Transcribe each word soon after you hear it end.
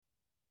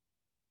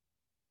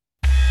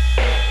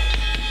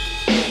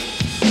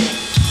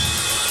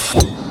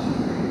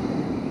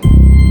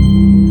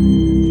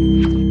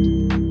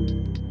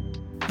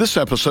This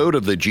episode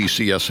of the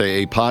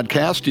GCSAA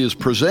podcast is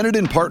presented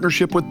in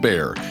partnership with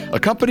Bayer, a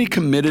company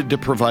committed to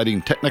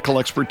providing technical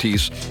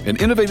expertise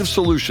and innovative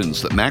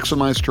solutions that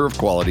maximize turf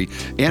quality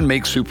and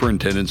make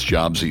superintendents'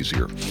 jobs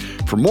easier.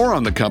 For more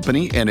on the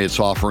company and its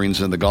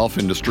offerings in the golf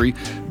industry,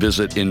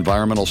 visit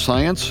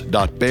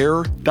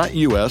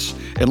environmentalscience.bayer.us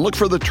and look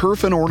for the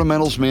Turf and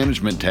Ornamentals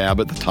Management tab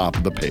at the top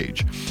of the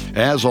page.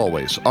 As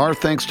always, our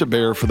thanks to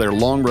Bayer for their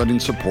long-running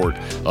support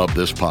of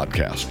this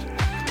podcast.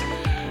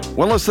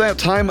 Well, it's that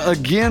time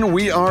again.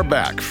 We are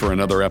back for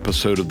another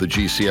episode of the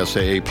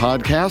GCSAA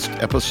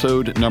podcast,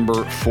 episode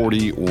number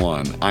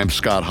 41. I'm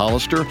Scott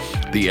Hollister,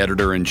 the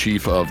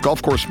editor-in-chief of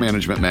Golf Course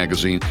Management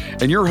Magazine,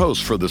 and your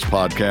host for this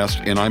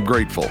podcast, and I'm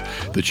grateful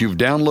that you've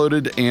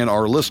downloaded and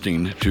are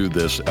listening to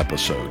this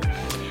episode.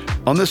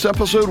 On this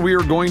episode, we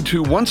are going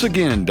to once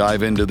again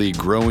dive into the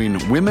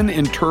growing Women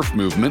in Turf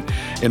movement,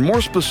 and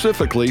more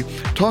specifically,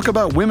 talk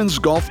about Women's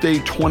Golf Day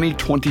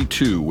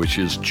 2022, which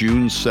is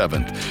June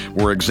 7th.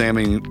 We're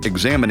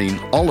examining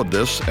all of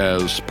this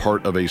as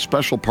part of a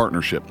special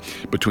partnership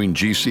between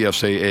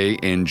GCSAA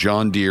and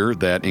John Deere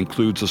that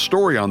includes a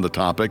story on the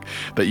topic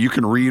that you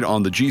can read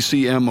on the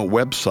GCM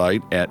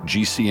website at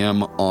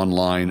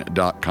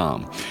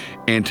gcmonline.com.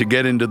 And to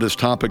get into this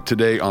topic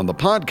today on the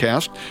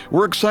podcast,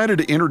 we're excited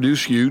to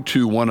introduce you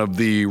to one of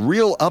the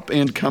real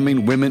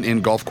up-and-coming women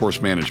in golf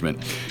course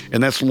management,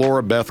 and that's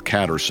Laura Beth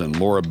Catterson.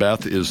 Laura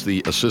Beth is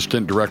the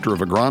Assistant Director of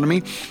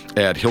Agronomy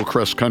at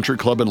Hillcrest Country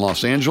Club in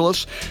Los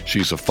Angeles.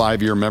 She's a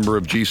 5-year member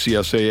of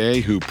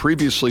GCSAA who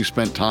previously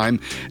spent time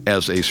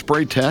as a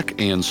spray tech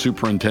and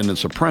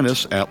superintendent's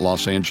apprentice at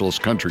Los Angeles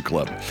Country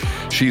Club.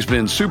 She's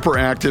been super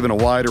active in a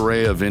wide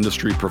array of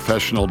industry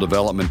professional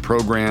development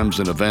programs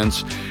and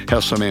events,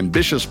 has some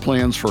ambitious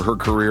plans for her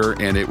career,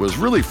 and it was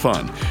really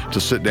fun to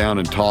sit down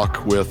and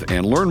talk with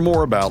and learn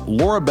more about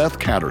Laura Beth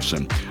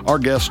Catterson, our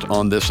guest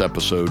on this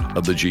episode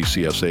of the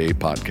GCSAA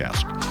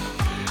podcast.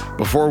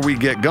 Before we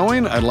get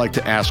going, I'd like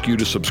to ask you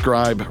to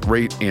subscribe,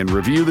 rate, and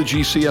review the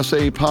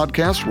GCSAA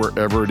podcast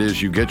wherever it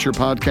is you get your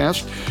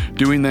podcast.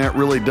 Doing that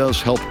really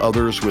does help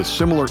others with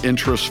similar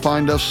interests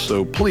find us,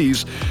 so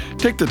please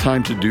take the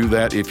time to do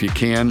that if you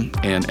can.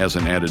 And as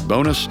an added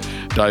bonus,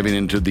 diving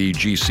into the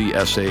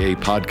GCSAA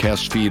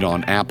podcast feed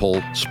on Apple,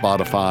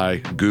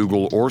 Spotify,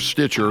 Google, or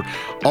Stitcher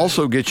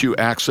also gets you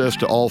access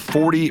to all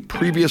 40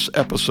 previous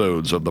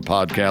episodes of the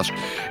podcast,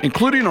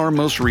 including our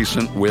most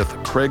recent with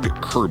Craig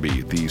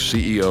Kirby, the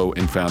CEO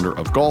and founder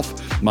of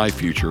Golf, My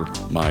Future,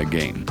 My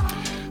Game.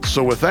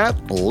 So with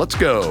that, let's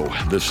go.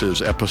 This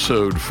is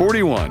episode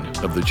 41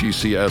 of the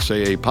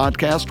GCSAA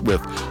podcast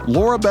with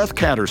Laura Beth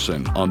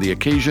Catterson on the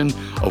occasion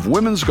of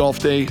Women's Golf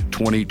Day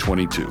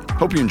 2022.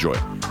 Hope you enjoy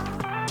it.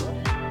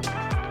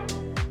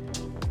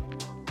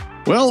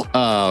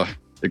 Well,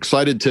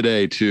 excited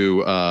today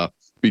to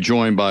be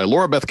joined by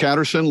Laura Beth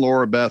Catterson.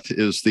 Laura Beth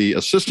is the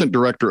Assistant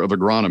Director of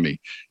Agronomy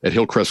at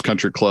Hillcrest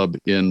Country Club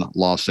in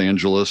Los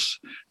Angeles.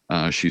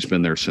 She's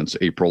been there since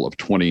April of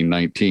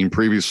 2019.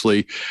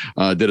 Previously,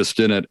 did a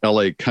stint at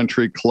LA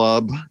Country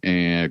Club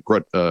and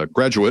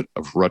graduate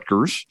of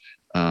Rutgers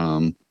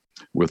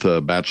with a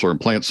Bachelor in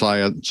Plant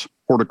Science,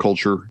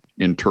 Horticulture,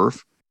 in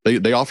Turf.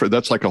 They offer,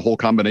 that's like a whole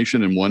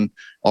combination in one,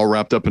 all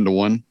wrapped up into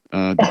one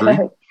degree.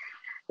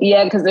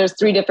 Yeah, because there's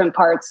 3 different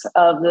parts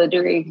of the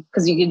degree.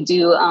 Because you could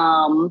do,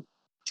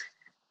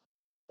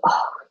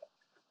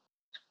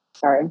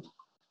 plant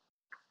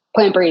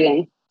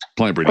breeding.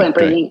 Plant breeding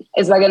okay.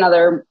 Is like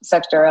another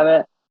sector of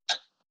it.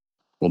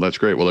 Well, that's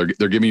great. Well,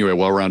 they're giving you a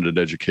well-rounded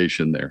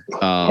education there.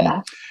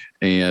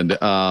 And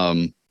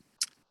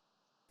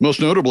most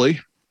notably,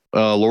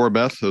 Laura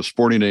Beth is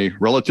sporting a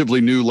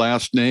relatively new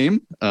last name,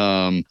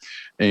 and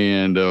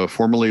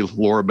formerly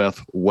Laura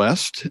Beth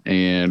West,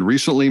 and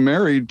recently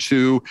married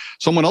to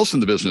someone else in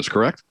the business,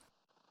 correct?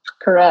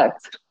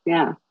 Correct.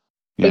 Yeah.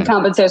 Big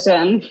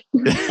competition.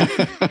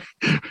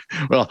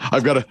 Well,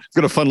 I've got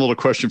a fun little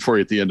question for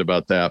you at the end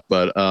about that.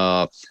 But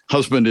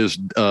husband is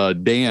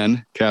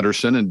Dan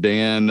Catterson, and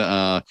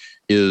Dan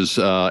is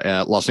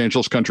at Los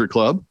Angeles Country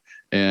Club,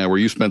 and where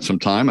you spent some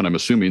time, and I'm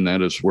assuming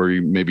that is where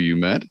you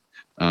met.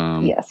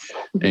 Yes.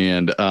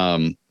 And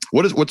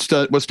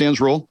what's Dan's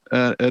role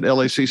at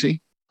LACC?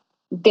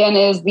 Dan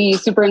is the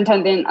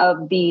superintendent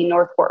of the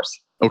North Course.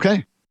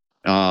 Okay.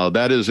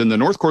 That is in the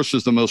North Course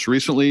is the most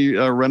recently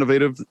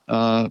renovated.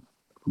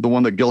 The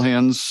one that Gil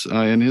Hands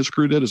and his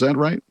crew did, is that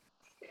right?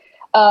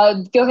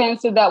 Gil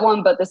Hands did that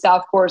one, but the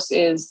South Course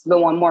is the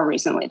one more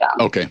recently done.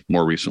 Okay,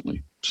 more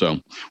recently. So,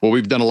 well,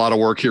 we've done a lot of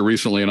work here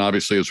recently, and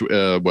obviously, as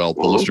the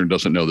listener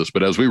doesn't know this,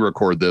 but as we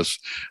record this,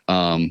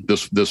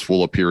 this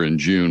will appear in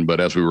June.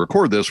 But as we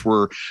record this,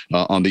 we're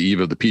on the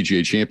eve of the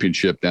PGA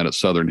Championship down at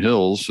Southern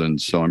Hills,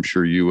 and so I'm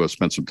sure you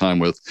spent some time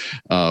with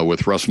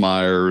Russ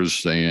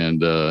Myers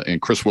and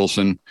Chris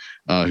Wilson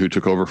who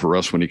took over for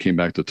Russ when he came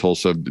back to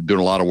Tulsa, doing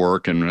a lot of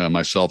work. And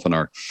myself and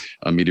our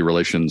media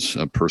relations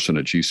person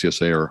at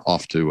GCSA are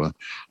off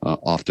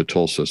to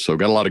Tulsa. So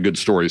got a lot of good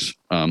stories.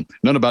 None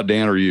about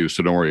Dan or you,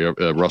 so don't worry.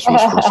 Russ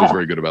was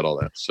very good about all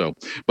that. So,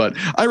 but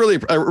I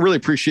really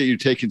appreciate you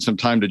taking some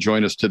time to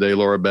join us today,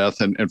 Laura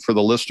Beth, and for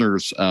the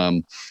listeners'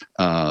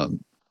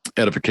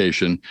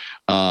 edification.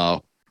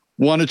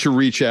 Wanted to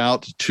reach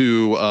out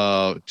to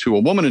a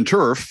woman in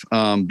turf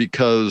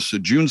because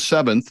June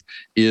 7th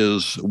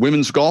is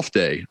Women's Golf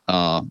Day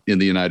in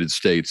the United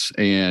States,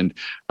 and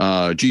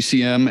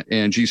GCM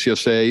and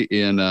GCSA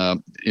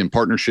in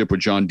partnership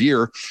with John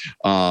Deere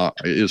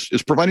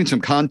is providing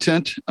some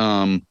content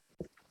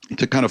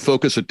to kind of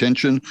focus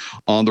attention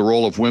on the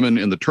role of women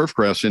in the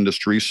turfgrass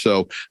industry.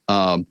 So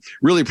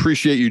really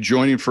appreciate you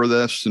joining for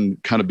this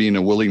and kind of being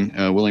a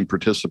willing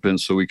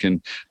participant so we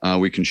can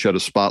shed a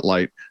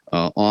spotlight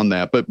on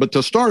that. But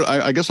to start,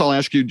 I guess I'll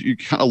ask you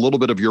a little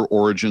bit of your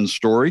origin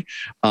story.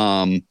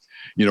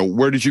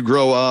 Where did you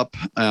grow up?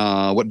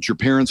 What did your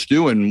parents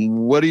do?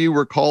 And what do you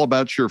recall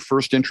about your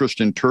first interest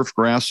in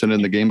turfgrass and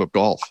in the game of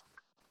golf?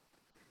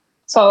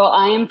 So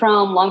I am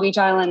from Long Beach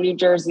Island, New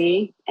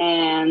Jersey,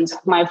 and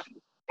my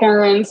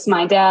parents,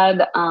 my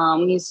dad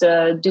used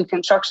to do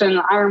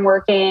construction,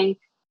 ironworking,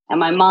 and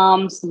my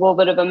mom's a little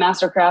bit of a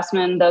master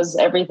craftsman, does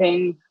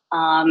everything,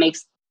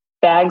 makes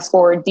bags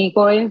for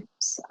decoys,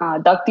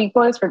 duck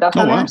decoys for duck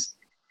hunters.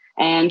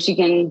 Wow. And she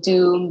can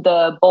do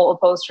the bolt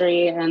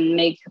upholstery and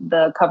make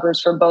the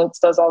covers for boats,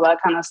 does all that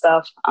kind of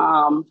stuff.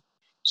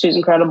 She's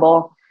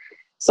incredible.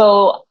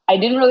 So I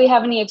didn't really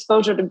have any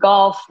exposure to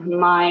golf.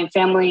 My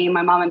family,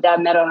 my mom and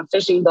dad met on a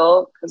fishing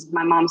boat because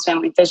my mom's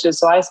family fishes.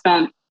 So I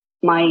spent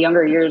my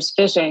younger years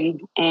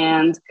fishing,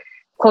 and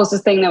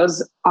closest thing that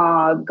was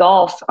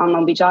golf on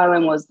Long Beach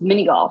Island was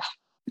mini golf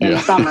in the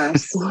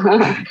summers.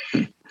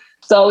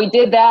 So we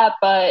did that,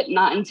 but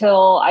not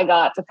until I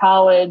got to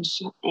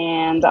college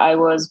and I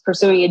was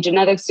pursuing a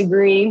genetics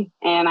degree,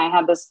 and I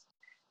had this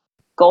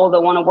goal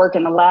to want to work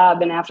in the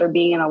lab. And after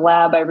being in a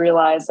lab, I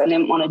realized I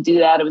didn't want to do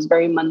that. It was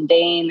very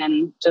mundane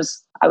and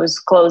I was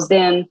closed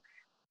in.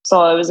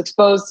 So I was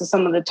exposed to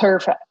some of the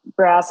turf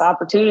grass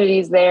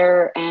opportunities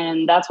there.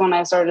 And that's when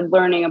I started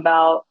learning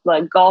about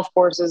like golf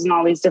courses and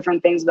all these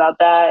different things about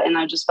that. And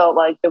I just felt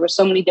like there were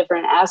so many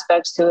different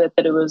aspects to it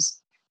that it was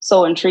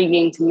so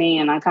intriguing to me.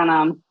 And I kind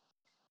of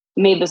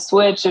made the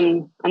switch,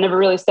 and I never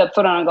really stepped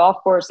foot on a golf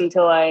course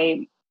until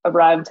I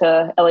arrived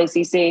to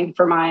LACC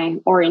for my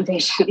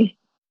orientation.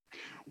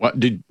 What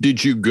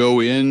did you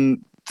go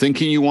in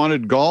thinking you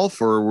wanted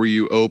golf, or were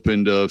you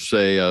open to,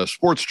 say, a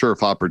sports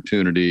turf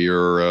opportunity,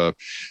 or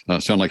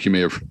sound like you may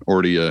have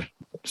already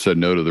said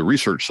no to the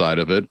research side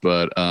of it,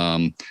 but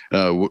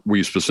were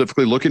you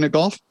specifically looking at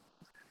golf?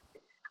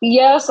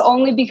 Yes,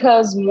 only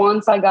because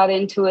once I got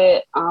into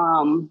it,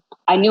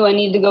 I knew I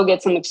needed to go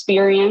get some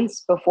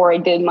experience before I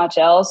did much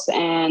else.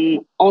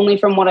 And only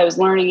from what I was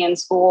learning in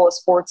school, a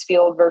sports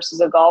field versus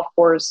a golf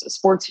course, a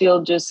sports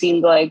field just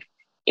seemed like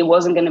it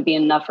wasn't going to be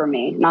enough for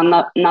me.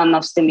 Not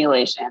enough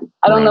stimulation.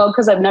 I don't know,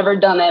 because I've never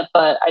done it,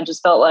 but I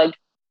just felt like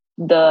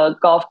the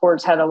golf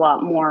course had a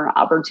lot more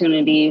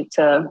opportunity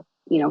to,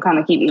 kind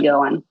of keep me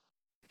going.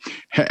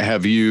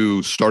 Have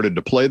you started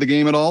to play the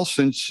game at all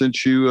since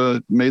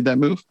you made that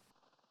move?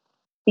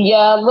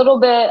 Yeah, a little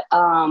bit.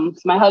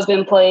 My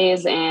husband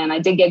plays, and I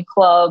did get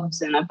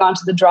clubs, and I've gone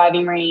to the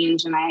driving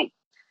range, and I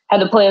had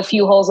to play a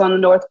few holes on the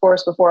North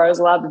Course before I was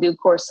allowed to do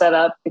course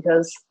setup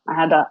because I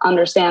had to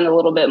understand a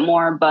little bit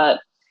more, but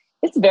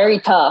it's very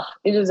tough.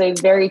 It is a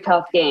very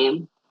tough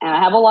game, and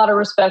I have a lot of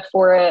respect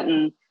for it,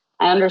 and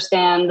I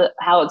understand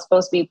how it's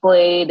supposed to be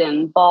played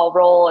and ball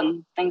roll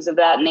and things of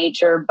that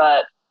nature,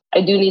 but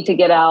I do need to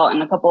get out,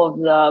 and a couple of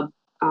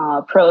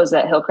the pros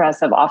at Hillcrest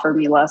have offered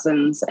me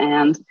lessons,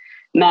 and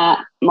Matt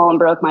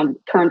Mullenbrook, my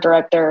current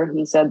director,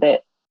 he said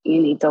that you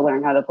need to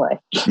learn how to play.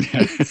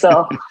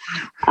 So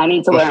I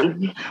need to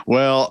learn.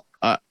 Well,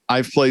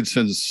 I've played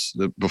since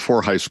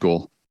before high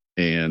school,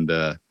 and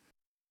a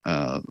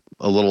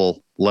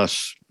little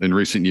less in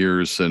recent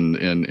years and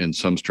in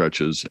some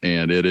stretches.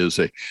 And they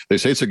say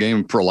it's a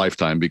game for a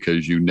lifetime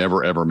because you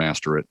never, ever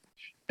master it.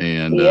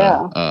 And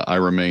I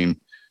remain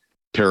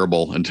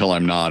terrible until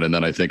I'm not, and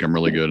then I think I'm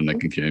really good and I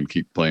can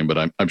keep playing.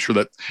 But I'm sure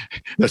that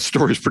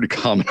story is pretty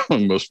common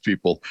among most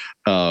people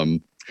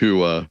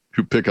who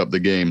pick up the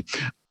game.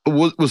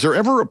 Was there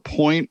ever a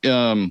point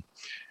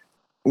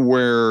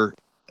where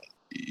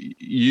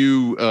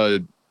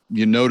you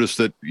noticed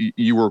that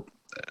you were,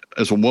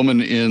 as a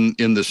woman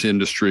in this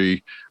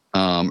industry,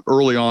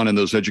 early on in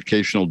those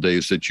educational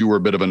days, that you were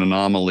a bit of an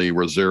anomaly?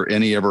 Was there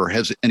any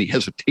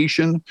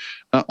hesitation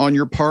on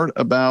your part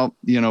about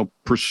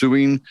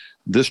pursuing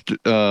this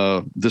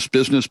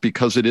business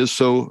because it is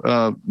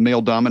so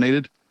male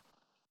dominated?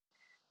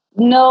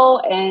 No,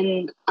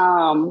 and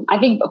I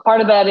think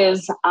part of that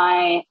is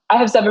I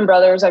have 7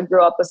 brothers. I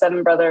grew up with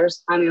 7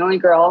 brothers. I'm the only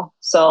girl,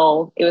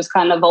 so it was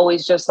kind of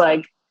always just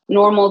like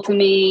normal to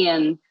me.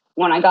 And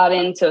when I got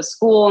into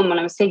school and when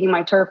I was taking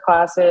my turf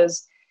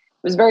classes,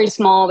 was very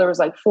small. There was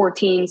like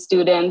 14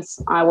 students.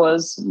 I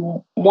was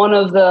one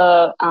of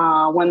the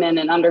women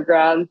in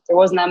undergrad. There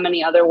wasn't that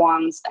many other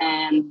ones.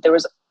 And there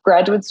was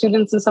graduate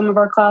students in some of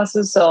our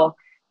classes. So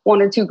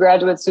one or two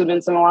graduate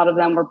students, and a lot of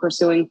them were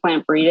pursuing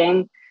plant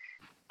breeding.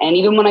 And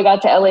even when I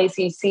got to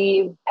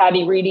LACC,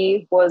 Patty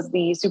Reedy was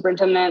the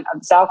superintendent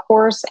of the South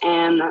Course,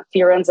 and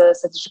Fiorenza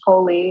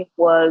Setticoli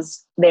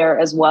was there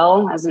as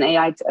well as an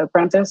AI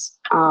apprentice.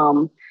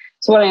 So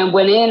when I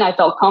went in, I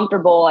felt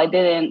comfortable. It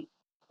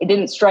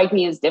didn't strike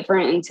me as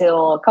different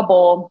until a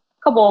couple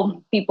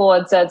people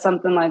had said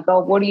something like,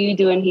 "Oh, what are you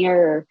doing here?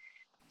 Or,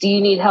 do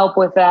you need help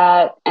with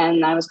that?"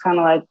 And I was kind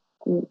of like,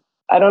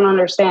 I don't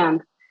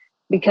understand,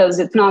 because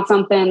it's not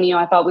something,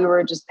 I thought we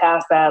were just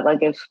past that.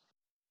 Like, if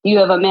you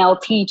have a male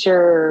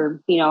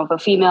teacher, if a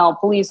female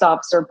police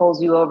officer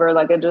pulls you over,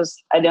 like, I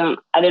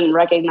didn't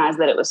recognize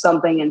that it was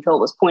something until it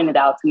was pointed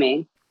out to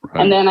me.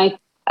 Right. And then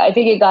I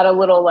think it got a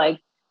little like,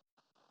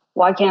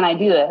 why can't I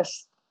do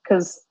this?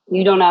 Because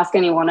you don't ask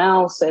anyone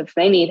else if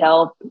they need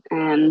help,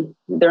 and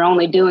they're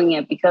only doing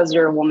it because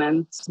you're a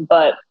woman.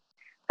 But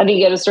I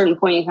think at a certain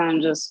point, you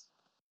kind of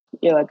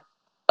you're like,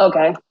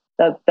 okay,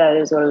 that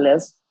is what it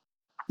is.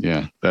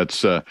 Yeah,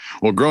 that's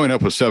well, growing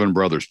up with 7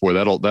 brothers, boy,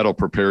 that'll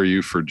prepare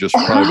you for just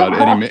probably about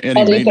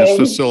any maintenance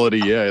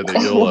facility,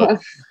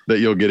 that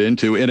you'll get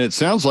into. And it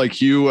sounds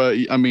like you,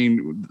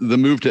 the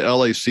move to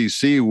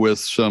LACC with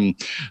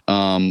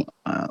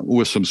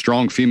some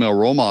strong female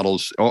role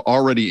models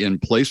already in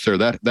place there.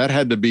 That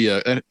had to be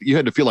you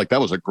had to feel like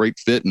that was a great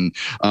fit, and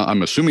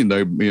I'm assuming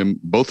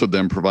both of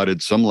them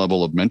provided some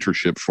level of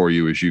mentorship for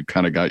you as you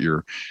kind of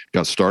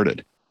got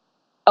started.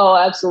 Oh,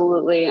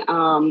 absolutely.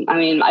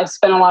 I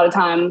spent a lot of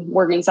time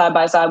working side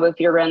by side with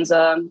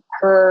Fiorenza.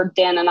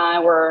 Dan and I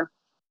were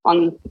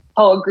on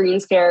Poet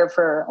Green's care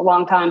for a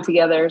long time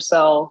together.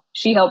 So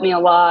she helped me a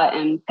lot,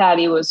 and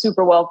Patty was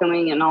super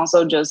welcoming. And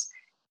also just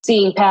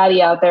seeing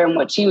Patty out there and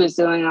what she was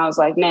doing, I was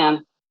like,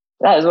 man,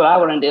 that is what I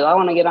want to do. I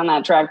want to get on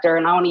that tractor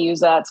and I want to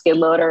use that skid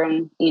loader.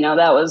 And,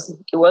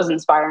 it was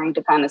inspiring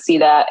to kind of see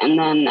that. And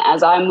then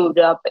as I moved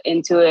up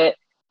into it,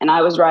 and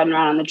I was riding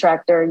around on the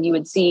tractor, and you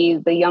would see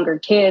the younger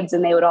kids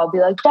and they would all be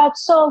like,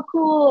 that's so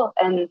cool.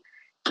 And,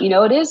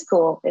 it is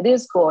cool. It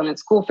is cool. And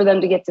it's cool for them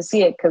to get to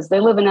see it because they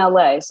live in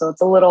LA. So it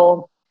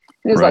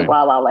is right. Like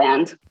La La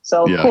Land.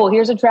 So yeah. Cool.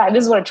 Here's this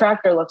is what a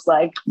tractor looks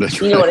like.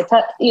 That's right. What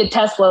a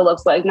Tesla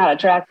looks like, not a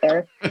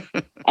tractor.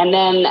 And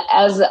then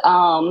as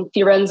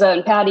Fiorenza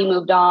and Patty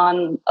moved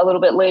on a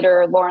little bit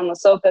later, Lauren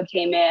Lasoka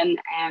came in,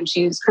 and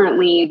she's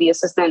currently the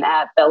assistant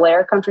at Bel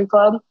Air Country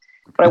Club.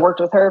 But I worked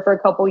with her for a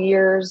couple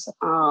years.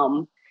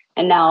 And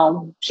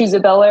now she's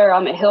at Bel Air,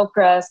 I'm at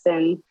Hillcrest,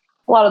 and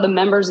a lot of the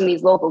members in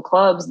these local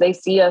clubs, they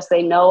see us,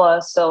 they know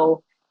us.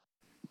 So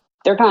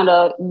they're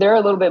a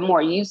little bit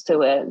more used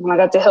to it. When I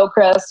got to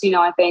Hillcrest,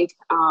 I think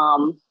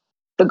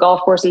the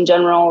golf course in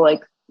general,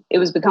 like, it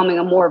was becoming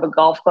more of a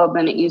golf club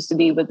than it used to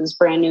be with this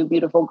brand new,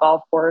 beautiful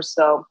golf course.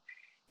 So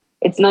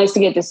it's nice to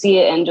get to see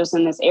it. And just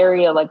in this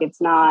area, like, it's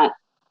not,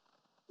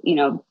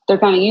 they're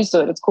kind of used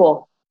to it. It's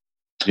cool.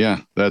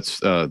 Yeah,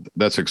 that's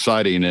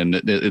exciting.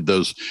 And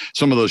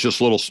some of those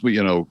just little,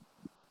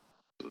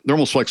 they're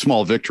almost like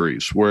small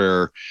victories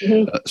where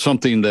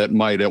something that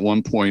might at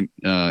one point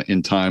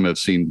in time have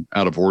seemed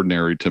out of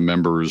ordinary to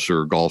members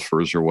or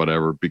golfers or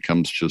whatever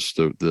becomes just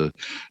the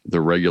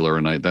regular.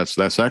 And that's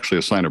actually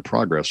a sign of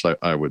progress,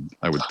 I would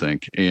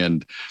think.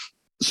 And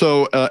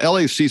so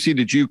LACC,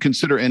 did you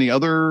consider any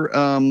other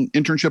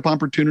internship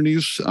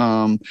opportunities?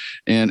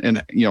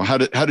 And how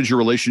did your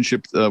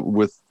relationship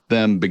with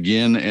them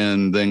begin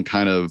and then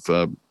kind of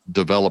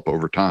develop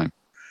over time?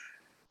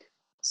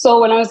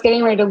 So when I was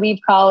getting ready to leave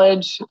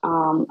college,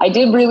 I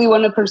did really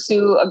want to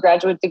pursue a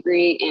graduate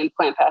degree in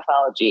plant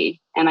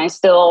pathology. And I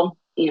still,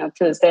 to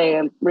this day,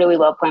 I really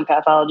love plant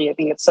pathology. I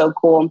think it's so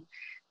cool.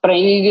 But I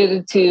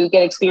needed to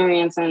get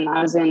experience, and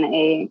I was in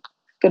a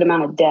good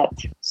amount of debt.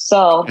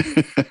 So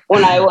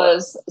when I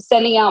was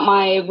sending out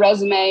my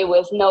resume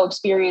with no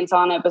experience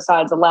on it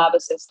besides a lab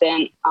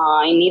assistant,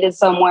 I needed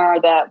somewhere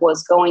that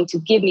was going to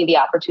give me the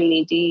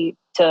opportunity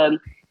to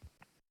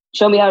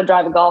show me how to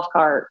drive a golf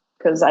cart,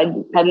 because I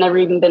had never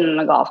even been in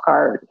a golf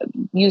cart,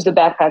 used a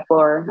backpack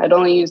blower. I'd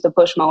only used a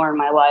push mower in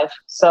my life.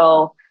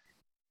 So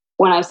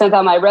when I sent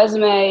out my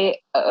resume,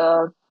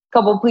 a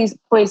couple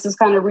places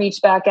kind of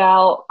reached back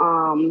out,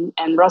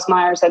 and Russ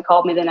Myers had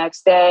called me the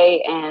next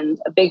day. And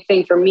a big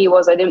thing for me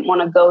was I didn't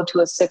want to go to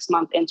a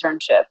 6-month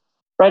internship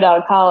right out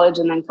of college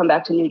and then come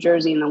back to New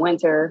Jersey in the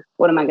winter.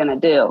 What am I going to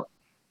do?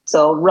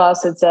 So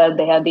Russ had said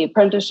they had the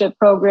apprenticeship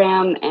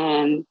program,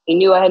 and he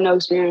knew I had no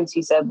experience.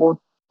 He said, we'll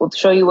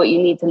show you what you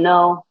need to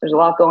know. There's a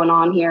lot going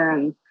on here,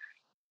 and,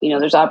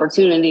 there's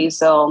opportunities.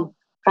 So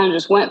kind of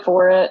just went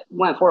for it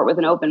with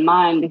an open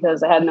mind,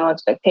 because I had no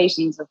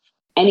expectations of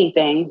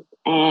anything.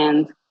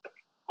 And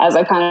as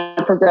I kind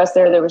of progressed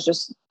there was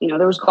just,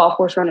 there was golf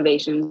course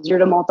renovations. You're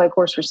at a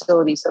multi-course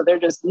facility. So they're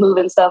just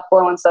moving stuff,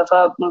 blowing stuff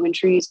up, moving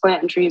trees,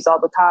 planting trees all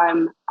the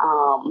time.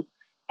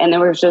 And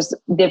there was just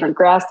different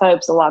grass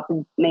types, a lot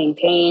to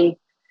maintain.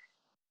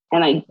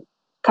 And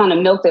kind of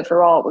milked it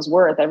for all it was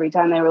worth. Every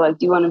time they were like,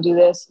 "Do you want to do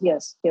this?"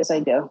 Yes, I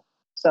do.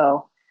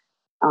 So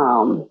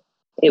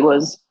it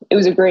was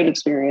a great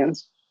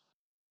experience.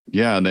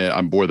 Yeah, and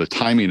I'm boy, the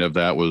timing of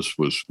that was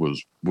with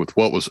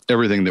what was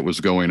everything that was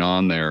going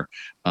on there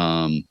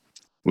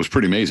was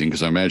pretty amazing,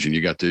 because I imagine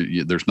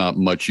there's not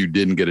much you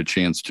didn't get a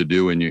chance to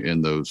do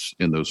in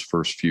those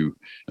first few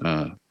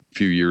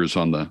years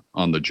on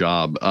the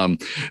job.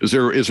 Is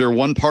there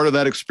one part of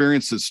that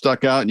experience that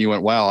stuck out and you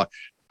went, wow,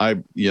 I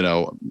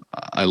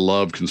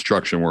love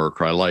construction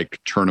work, or I like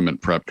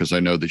tournament prep, because I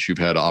know that you've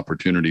had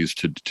opportunities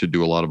to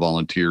do a lot of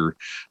volunteer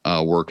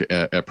work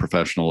at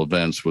professional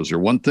events. Was there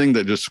one thing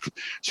that just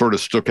sort of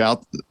stuck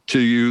out to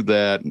you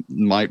that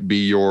might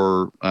be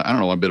your, I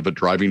don't know, a bit of a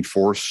driving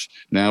force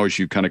now as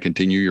you kind of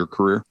continue your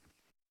career?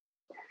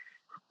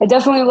 I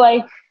definitely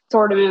like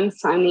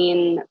tournaments. I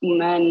mean,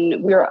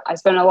 I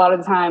spent a lot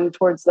of time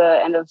towards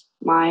the end of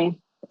my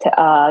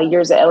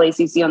years at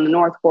LACC on the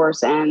North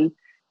Course, and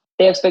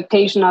the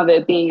expectation of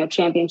it being a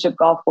championship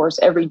golf course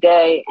every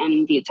day,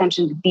 and the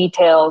attention to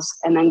details,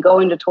 and then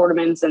going to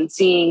tournaments and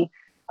seeing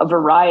a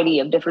variety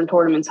of different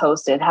tournaments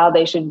hosted, how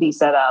they should be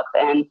set up,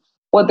 and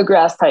what the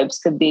grass types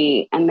could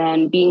be. And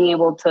then being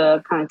able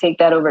to kind of take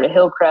that over to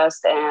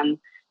Hillcrest, and,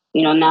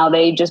 now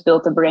they just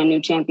built a brand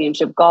new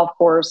championship golf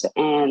course,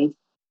 and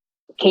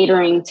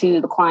catering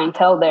to the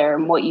clientele there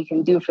and what you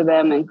can do for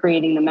them and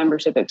creating the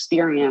membership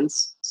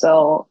experience.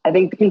 So I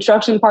think the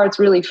construction part's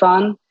really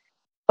fun,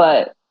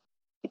 but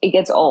it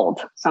gets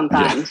old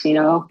sometimes.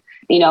 Yeah.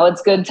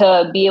 It's good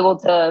to be able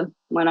to,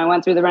 when I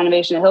went through the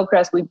renovation at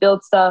Hillcrest, we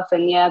built stuff,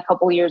 and a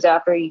couple of years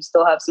after, you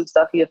still have some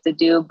stuff you have to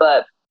do.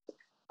 But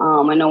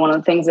I know one of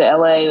the things at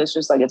LA was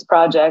just like, it's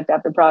project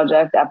after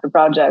project after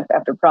project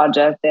after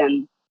project.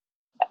 And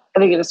I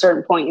think at a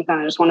certain point, you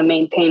kind of just want to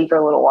maintain for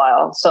a little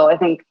while. So I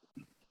think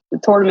the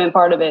tournament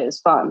part of it is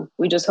fun.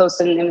 We just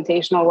hosted an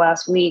invitational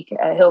last week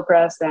at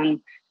Hillcrest, and,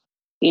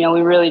 we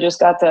really just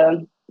got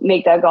to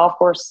make that golf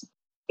course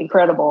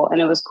incredible.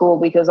 And it was cool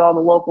because all the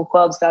local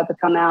clubs got to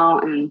come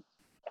out and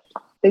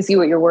they see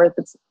what you're worth.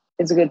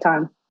 It's a good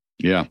time.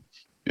 Yeah.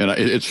 And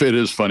it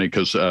is funny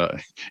because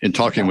in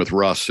talking with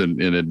Russ in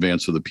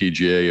advance of the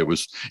PGA, it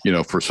was,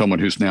 for someone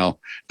who's now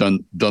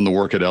done the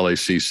work at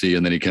LACC,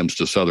 and then he comes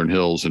to Southern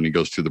Hills and he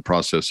goes through the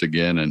process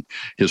again. And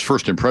his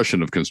first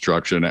impression of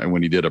construction, and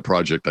when he did a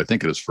project, I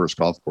think at his first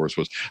golf course,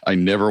 was, I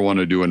never want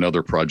to do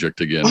another project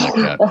again like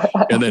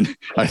that. And then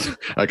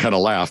I kind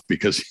of laughed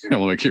because,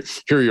 like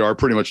here you are,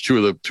 pretty much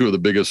two of the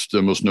biggest,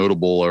 most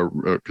notable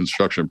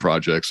construction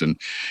projects. And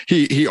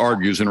he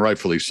argues, and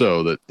rightfully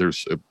so, that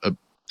there's a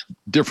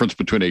difference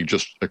between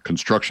just a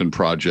construction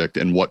project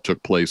and what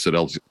took place at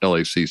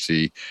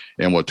LACC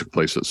and what took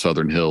place at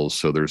Southern Hills.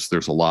 So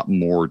there's a lot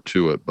more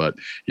to it. But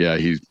yeah,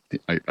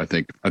 I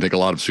think a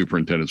lot of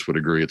superintendents would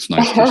agree. It's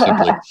nice to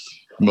simply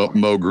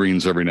mow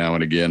greens every now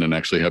and again and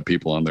actually have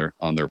people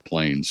on their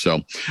planes.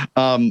 So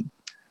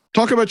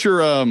talk about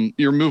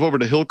your move over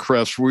to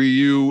Hillcrest. Were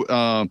you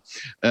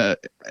at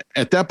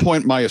that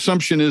point? My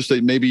assumption is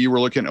that maybe you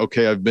were looking,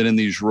 okay, I've been in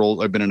these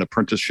roles. I've been in an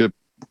apprenticeship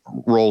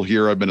role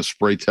here. I've been a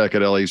spray tech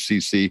at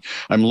LACC.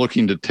 I'm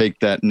looking to take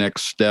that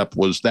next step.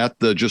 Was that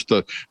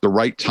the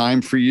right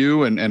time for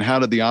you? And how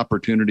did the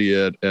opportunity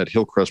at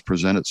Hillcrest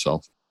present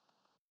itself?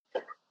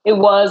 It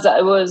was,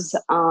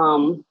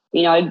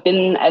 I'd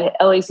been at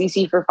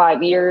LACC for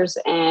 5 years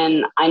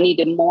and I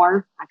needed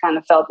more. I kind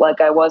of felt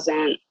like I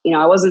wasn't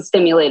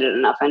stimulated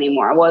enough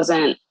anymore. I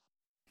wasn't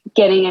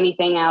getting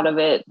anything out of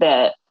it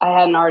that I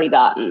hadn't already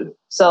gotten.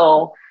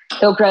 So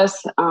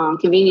Hillcrest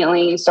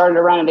conveniently started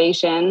a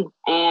renovation,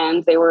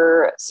 and they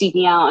were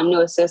seeking out a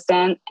new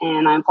assistant,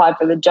 and I applied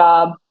for the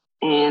job.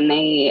 And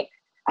I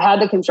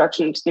had the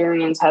construction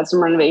experience, had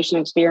some renovation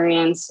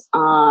experience.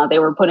 They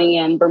were putting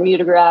in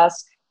Bermuda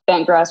grass,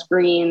 bent grass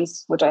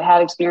greens, which I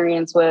had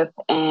experience with,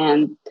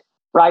 and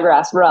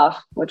ryegrass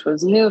rough, which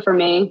was new for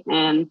me.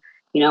 And,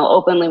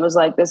 openly was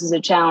like, this is a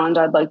challenge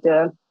I'd like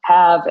to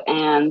have.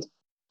 And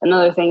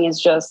another thing is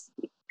just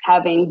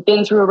having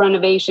been through a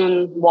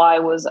renovation, why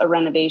was a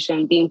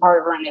renovation, being part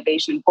of a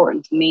renovation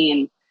important to me?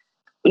 And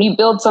when you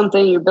build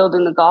something, you're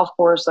building the golf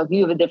course, like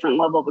you have a different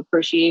level of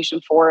appreciation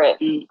for it.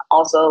 And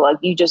also like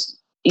you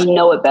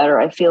know it better.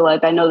 I feel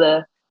like I know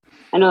that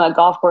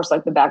golf course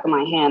like the back of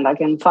my hand. I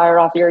can fire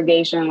off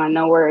irrigation. I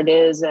know where it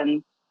is.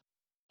 And,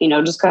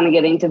 just kind of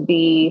getting to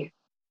be,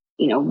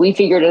 we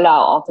figured it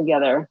out all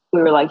together.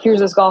 We were like, here's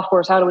this golf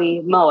course. How do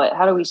we mow it?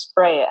 How do we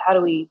spray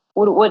it?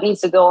 What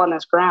needs to go on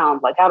this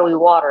ground? Like, how do we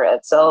water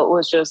it? So it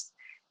was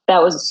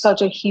that was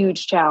such a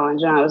huge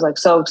challenge. And I was like,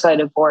 so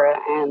excited for it.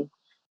 And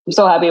I'm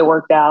so happy it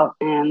worked out,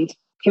 and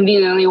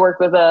conveniently worked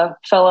with a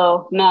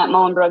fellow, Matt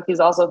Mullenbrook. He's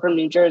also from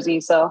New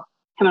Jersey. So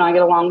him and I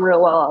get along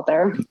real well out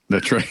there.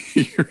 That's right.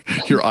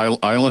 Your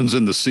islands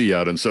in the sea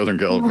out in Southern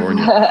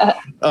California.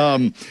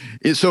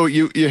 So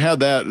you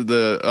had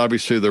that,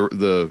 obviously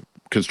the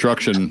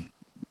construction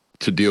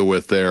to deal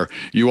with there.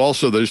 You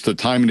also, there's the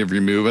timing of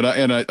your move,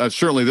 and I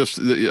certainly this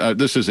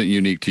isn't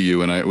unique to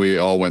you, and we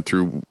all went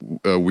through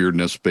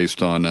weirdness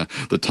based on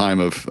the time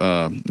of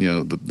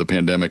the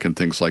pandemic and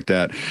things like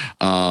that.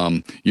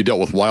 You dealt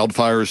with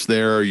wildfires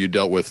there. You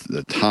dealt with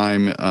the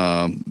time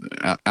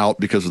out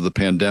because of the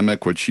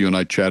pandemic, which you and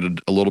I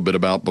chatted a little bit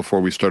about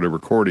before we started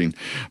recording.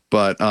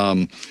 But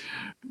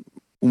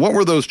what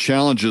were those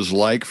challenges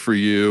like for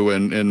you?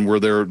 And are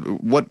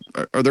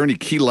there any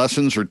key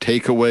lessons or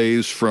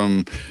takeaways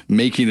from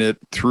making it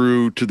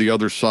through to the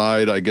other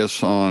side, I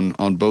guess, on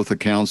both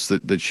accounts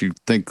that you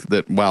think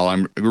that, wow,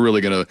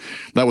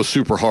 that was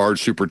super hard,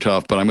 super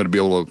tough, but I'm going to be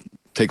able to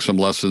take some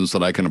lessons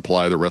that I can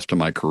apply the rest of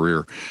my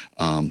career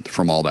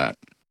from all that?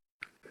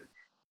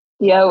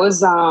 Yeah,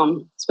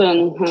 it's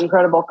been an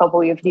incredible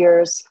couple of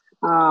years.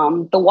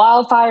 The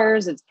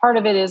wildfires, part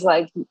of it is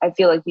like, I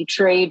feel like you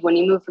trade when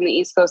you move from the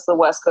East Coast to the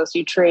West Coast,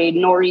 you trade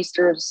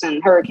nor'easters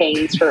and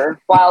hurricanes for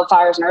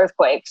wildfires and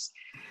earthquakes.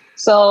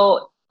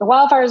 So the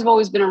wildfires have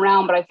always been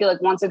around, but I feel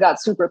like once it got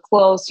super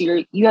close,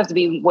 you have to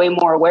be way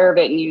more aware of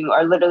it. And you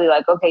are literally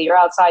like, okay, you're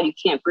outside, you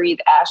can't breathe,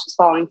 ash is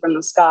falling from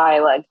the sky.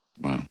 Like,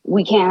 wow.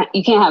 You can't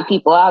have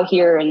people out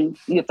here, and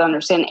you have to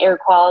understand air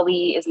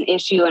quality is an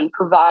issue and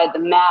provide the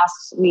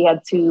masks. We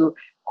had to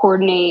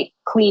coordinate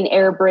clean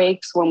air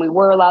breaks when we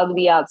were allowed to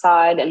be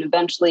outside, and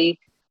eventually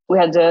we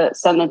had to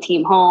send the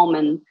team home.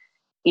 And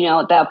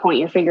at that point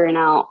you're figuring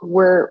out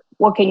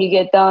what can you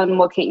get done,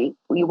 what are you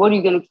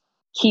going to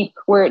keep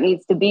where it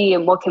needs to be,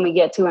 and what can we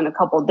get to in a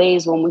couple of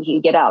days when we can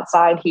get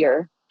outside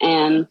here.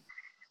 And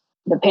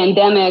the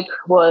pandemic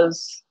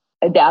was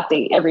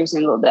adapting every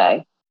single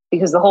day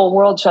because the whole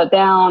world shut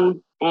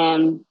down,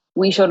 and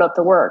we showed up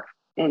to work,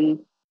 and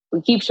we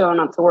keep showing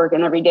up to work,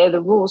 and every day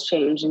the rules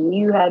change, and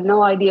you had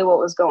no idea what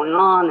was going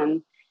on.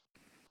 And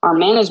our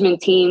management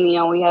team,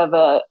 we have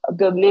a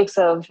good mix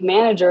of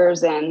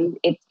managers, and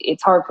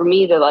it's hard for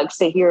me to like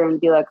sit here and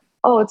be like,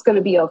 oh, it's going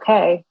to be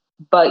okay.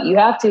 But you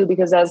have to,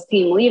 because as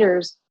team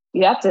leaders,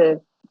 you have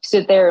to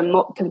sit there and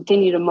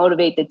continue to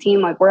motivate the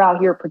team. Like, we're out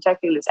here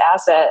protecting this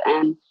asset,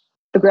 and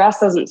the grass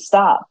doesn't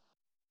stop.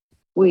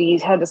 We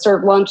had to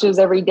serve lunches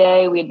every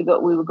day. We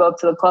would go up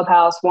to the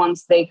clubhouse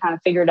once they kind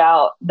of figured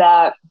out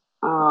that.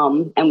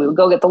 And we would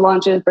go get the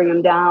lunches, bring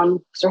them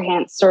down,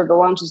 serve the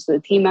lunches to the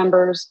team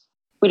members.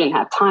 We didn't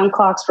have time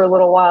clocks for a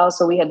little while,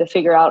 so we had to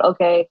figure out,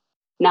 okay,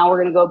 now we're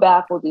going to go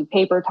back. We'll do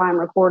paper time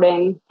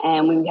recording,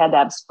 and we had to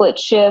have split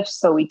shifts.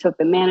 So we took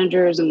the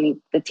managers and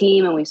the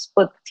team, and we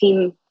split the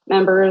team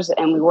members,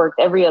 and we worked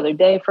every other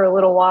day for a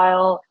little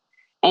while.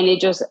 And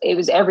it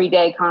was every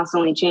day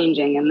constantly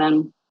changing. And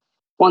then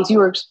once you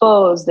were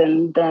exposed,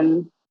 and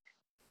then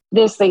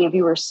this thing, if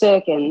you were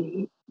sick,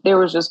 and there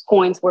was just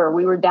points where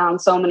we were down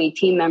so many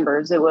team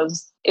members. It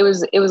was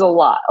a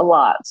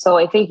lot. So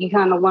I think you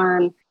kind of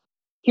learn,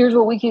 here's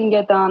what we can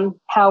get done,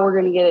 how we're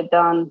going to get it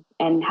done,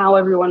 and how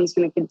everyone's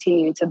going to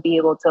continue to be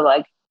able to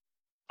like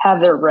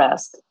have their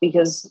rest,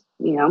 because,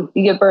 you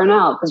get burnt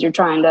out because you're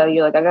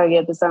like, I got to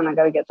get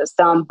this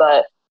done.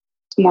 But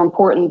it's more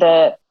important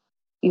that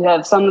you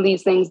have some of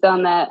these things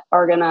done that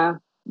are going to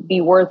be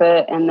worth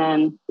it. And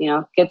then,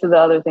 get to the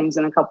other things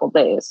in a couple of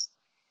days.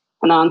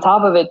 And on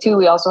top of it too,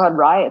 we also had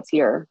riots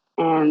here.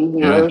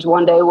 And, there was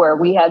one day where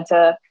we had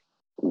to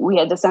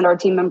send our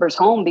team members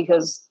home,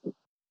 because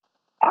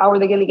how are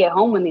they going to get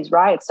home when these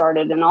riots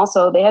started? And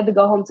also they had to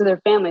go home to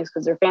their families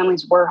because their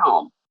families were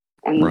home,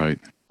 and right.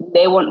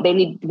 They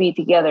needed to be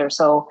together.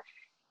 So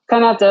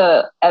kind of have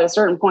to, at a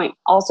certain point,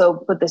 also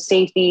put the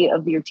safety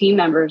of your team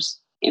members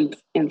in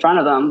front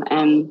of them.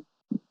 And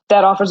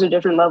that offers a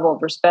different level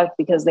of respect,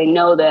 because they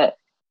know that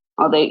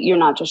you're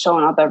not just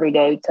showing up every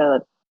day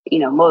to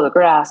mow the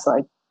grass.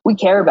 Like, we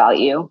care about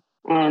you,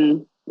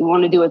 and we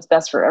want to do what's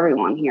best for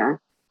everyone here.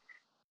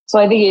 So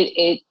I think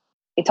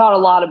it taught a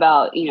lot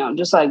about,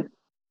 just like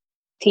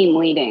team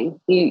leading.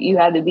 You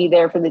had to be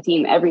there for the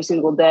team every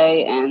single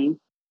day, and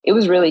it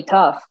was really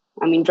tough.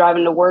 I mean,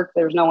 driving to work,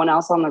 there was no one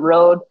else on the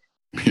road,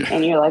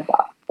 and you're like,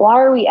 why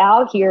are we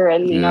out here?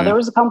 And there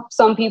was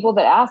some people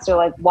that asked, they're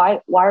like,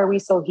 why are we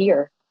still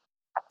here?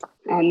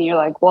 And you're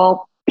like,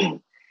 well,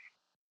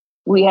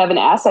 we have an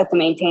asset to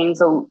maintain,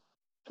 so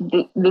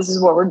this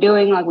is what we're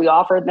doing. Like, we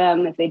offered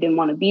them if they didn't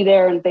want to be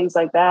there and things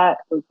like that.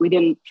 We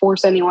didn't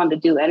force anyone to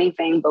do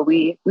anything, but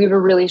we have a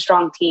really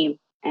strong team.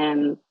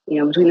 And,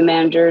 between the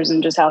managers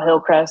and just how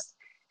Hillcrest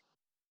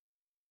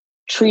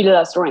treated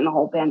us during the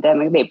whole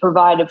pandemic, they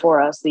provided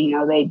for us.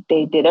 They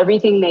did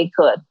everything they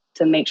could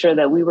to make sure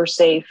that we were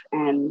safe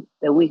and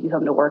that we could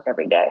come to work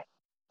every day.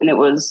 And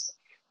I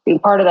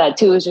think part of that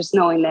too is just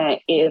knowing that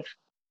if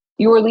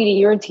you were leading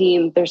your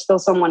team, there's still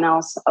someone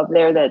else up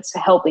there that's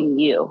helping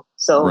you.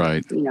 So,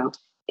 right.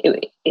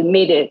 It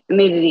made it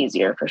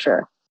easier for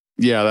sure.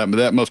 Yeah,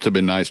 that must have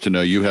been nice to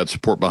know you had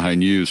support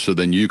behind you, so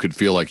then you could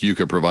feel like you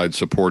could provide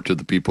support to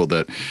the people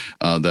that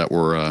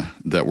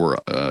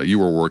you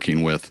were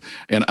working with.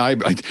 And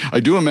I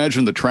do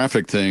imagine the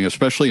traffic thing,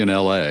 especially in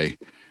LA,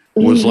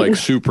 was like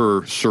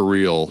super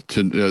surreal,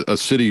 to a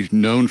city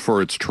known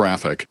for its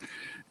traffic,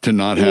 to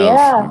not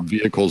have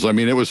vehicles. I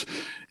mean, it was,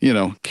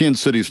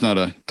 Kansas City's not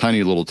a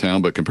tiny little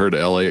town, but compared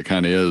to LA, it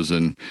kind of is.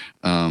 And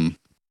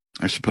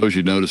I suppose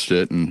you noticed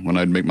it. And when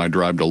I'd make my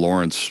drive to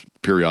Lawrence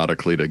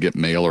periodically to get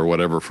mail or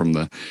whatever from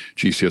the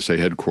GCSA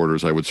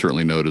headquarters, I would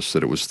certainly notice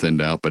that it was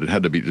thinned out, but it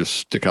had to be just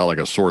stick out like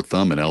a sore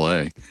thumb in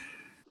LA.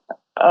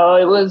 Oh,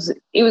 it was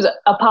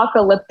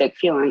apocalyptic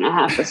feeling, I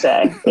have to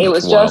say. It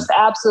was wild. just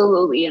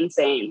absolutely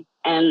insane.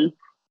 And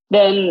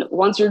then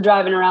once you're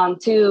driving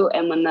around too,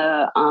 and when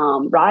the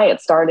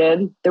riot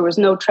started, there was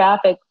no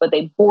traffic, but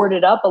they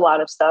boarded up a lot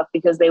of stuff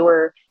because they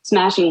were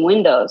smashing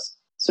windows.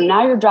 So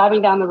now you're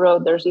driving down the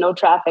road, there's no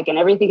traffic and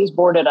everything's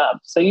boarded up.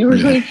 So you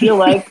really feel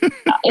like,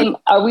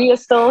 are we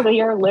still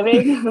here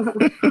living?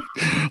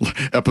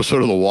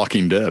 Episode of The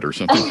Walking Dead or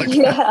something like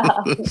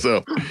that.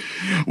 So,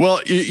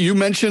 well, you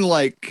mentioned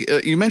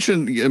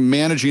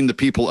managing the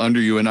people under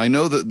you, and I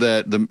know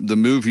that the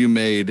move you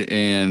made,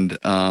 and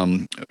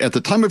at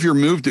the time of your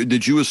move,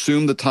 did you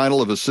assume the title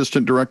of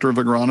assistant director of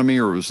agronomy,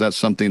 or was that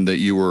something that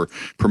you were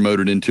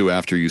promoted into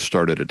after you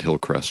started at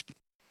Hillcrest?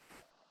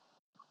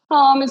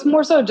 It's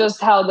more so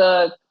just how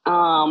the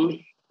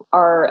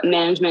our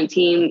management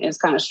team is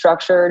kind of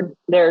structured.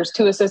 There's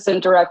 2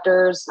 assistant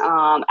directors.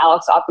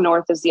 Alex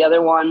Oppenorth is the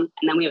other one.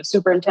 And then we have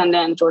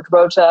superintendent, George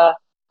Rocha.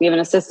 We have an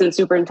assistant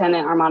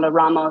superintendent, Armando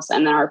Ramos.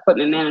 And then our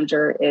equipment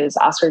manager is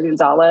Oscar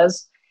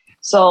Gonzalez.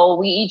 So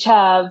we each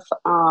have,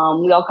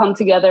 we all come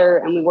together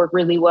and we work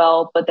really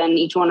well, but then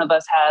each one of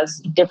us has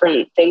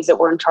different things that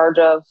we're in charge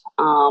of.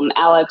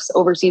 Alex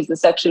oversees the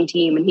section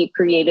team, and he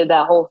created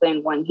that whole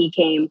thing when he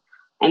came.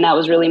 And that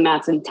was really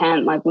Matt's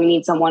intent. Like, we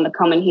need someone to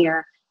come in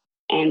here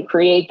and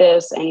create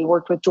this. And he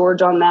worked with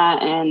George on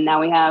that. And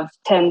now we have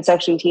 10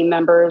 section team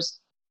members.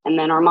 And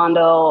then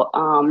Armando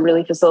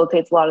really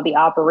facilitates a lot of the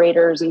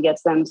operators and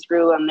gets them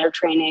through on their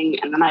training.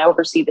 And then I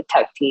oversee the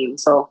tech team.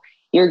 So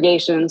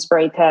irrigation,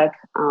 spray tech.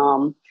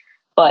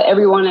 But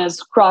everyone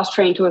is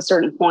cross-trained to a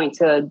certain point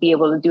to be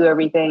able to do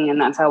everything.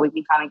 And that's how we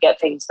can kind of get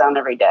things done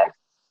every day.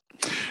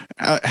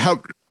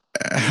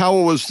 How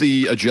was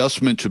the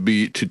adjustment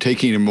to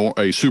taking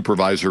a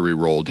supervisory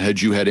role?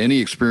 Had you had any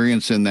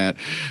experience in that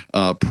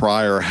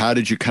prior? How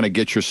did you kind of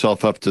get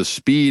yourself up to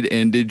speed?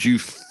 And did you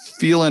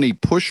feel any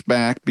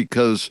pushback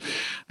because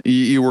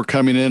you were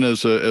coming in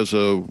as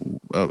a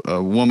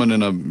woman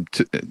in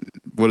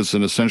what is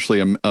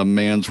essentially a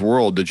man's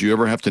world? Did you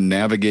ever have to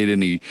navigate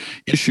any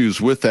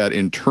issues with that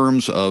in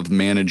terms of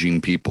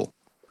managing people?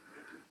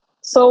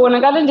 So when I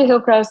got into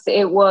Hillcrest,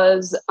 it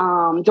was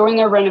during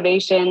their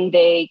renovation,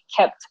 they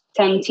kept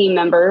 10 team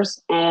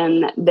members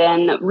and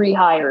then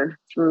rehired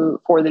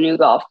for the new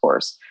golf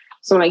course.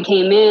 So when I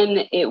came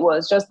in, it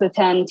was just the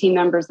 10 team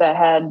members that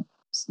had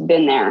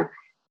been there.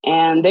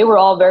 And they were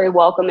all very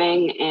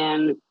welcoming.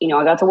 And,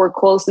 I got to work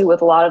closely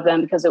with a lot of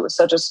them because it was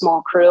such a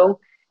small crew.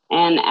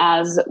 And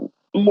as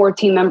more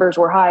team members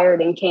were hired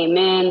and came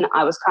in,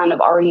 I was kind of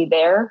already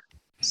there.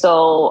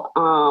 So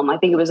I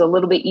think it was a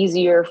little bit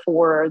easier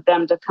for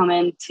them to come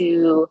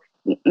into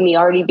me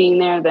already being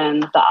there than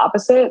the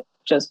opposite,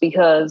 just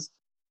because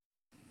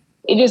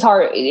it is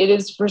hard. It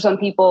is for some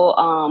people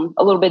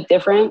a little bit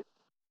different,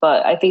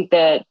 but I think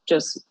that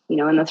just,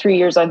 in the 3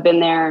 years I've been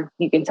there,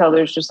 you can tell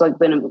there's just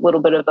been a little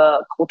bit of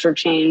a culture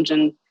change.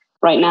 And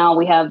right now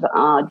we have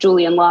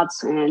Julian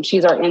Lutz, and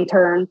she's our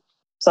intern.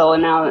 So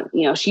now,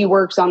 she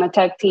works on the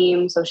tech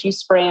team. So she's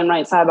spraying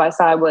right side by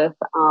side with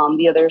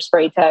the other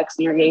spray techs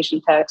and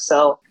irrigation techs.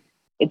 So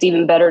it's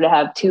even better to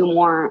have 2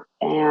 more.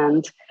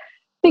 And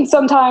I think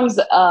sometimes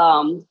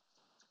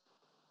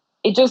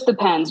it just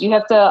depends. You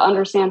have to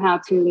understand how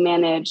to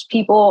manage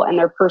people and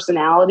their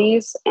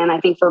personalities. And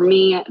I think for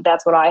me,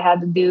 that's what I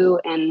had to do.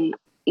 And,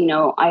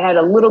 I had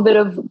a little bit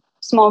of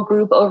small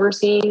group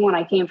overseeing when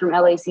I came from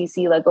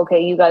LACC, like, okay,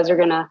 you guys are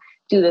going to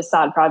do this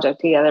side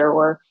project together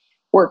or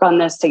work on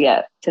this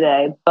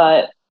today.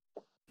 But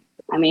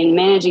I mean,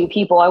 managing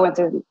people, I went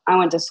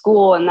to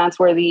school, and that's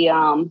where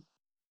the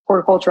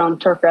horticultural and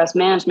turfgrass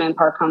management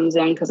part comes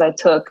in, because I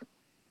took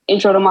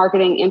intro to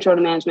marketing, intro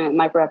to management, and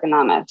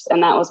microeconomics,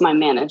 and that was my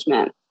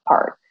management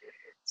part.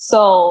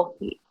 So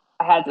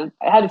I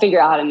had to figure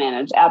out how to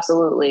manage,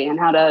 absolutely, and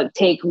how to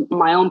take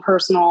my own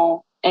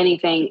personal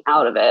anything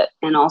out of it,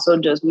 and also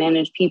just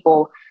manage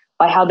people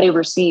by how they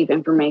receive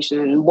information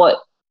and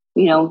what,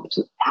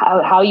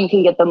 how you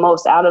can get the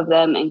most out of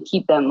them and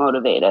keep them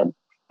motivated.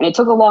 And it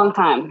took a long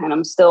time, and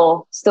I'm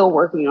still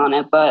working on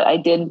it, but I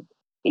did,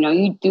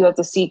 you do have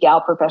to seek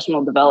out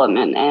professional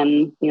development.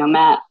 And,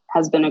 Matt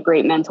has been a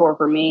great mentor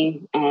for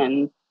me,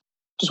 and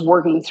just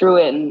working through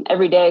it, and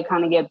every day I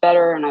kind of get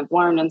better. And I've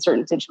learned in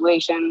certain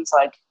situations,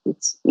 like,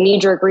 it's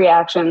knee-jerk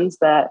reactions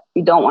that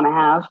you don't want to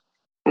have.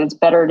 And it's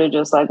better to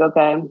just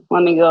okay,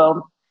 let me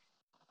go.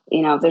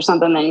 If there's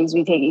something that needs to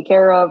be taken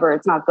care of, or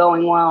it's not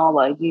going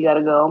well, you got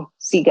to go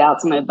seek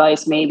out some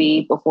advice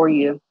maybe before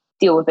you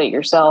deal with it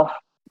yourself.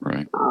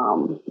 Right.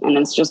 And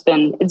it's just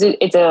been,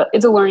 it's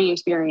a learning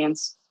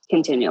experience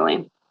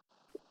continually.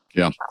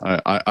 Yeah,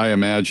 I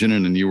imagine.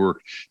 And you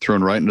were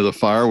thrown right into the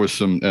fire with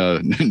some,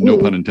 no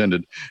pun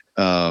intended,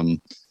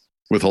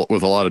 with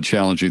a lot of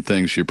challenging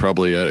things. You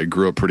probably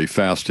grew up pretty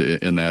fast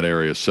in that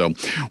area. So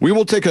we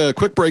will take a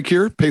quick break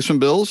here, pay some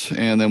bills,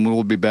 and then we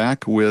will be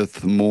back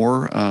with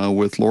more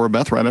with Laura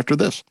Beth right after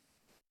this.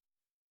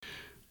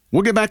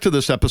 We'll get back to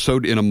this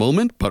episode in a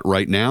moment, but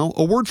right now,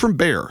 a word from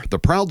Bayer, the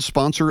proud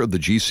sponsor of the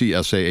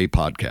GCSAA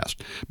podcast.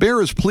 Bayer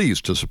is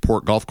pleased to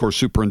support golf course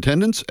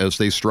superintendents as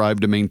they strive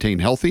to maintain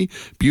healthy,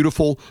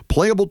 beautiful,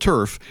 playable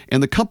turf,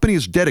 and the company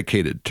is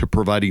dedicated to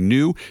providing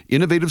new,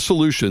 innovative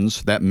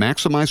solutions that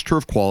maximize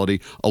turf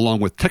quality along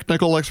with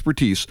technical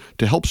expertise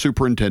to help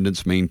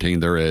superintendents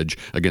maintain their edge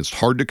against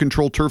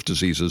hard-to-control turf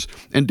diseases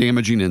and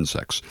damaging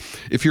insects.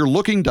 If you're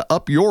looking to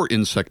up your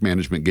insect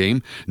management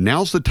game,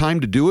 now's the time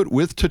to do it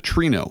with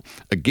Tetrino,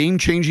 a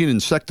game-changing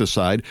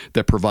insecticide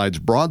that provides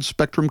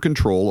broad-spectrum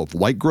control of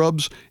white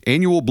grubs,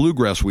 annual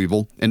bluegrass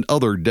weevil, and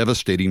other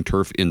devastating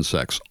turf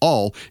insects,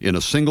 all in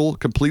a single,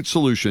 complete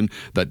solution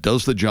that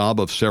does the job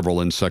of several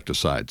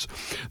insecticides.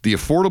 The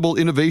affordable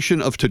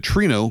innovation of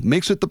Tetrino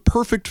makes it the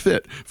perfect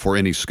fit for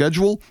any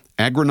schedule,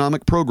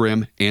 agronomic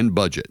program, and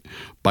budget.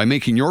 By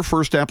making your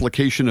first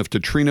application of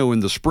Tetrino in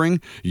the spring,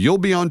 you'll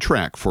be on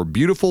track for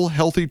beautiful,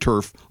 healthy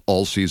turf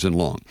all season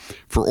long.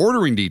 For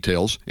ordering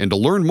details and to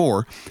learn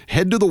more,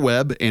 head to the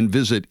web and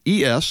visit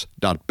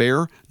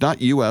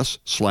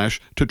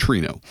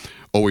es.bayer.us/Tetrino.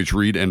 Always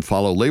read and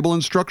follow label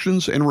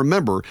instructions, and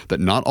remember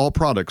that not all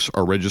products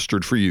are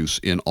registered for use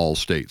in all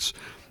states.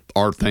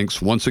 Our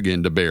thanks once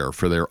again to Bayer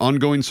for their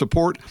ongoing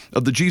support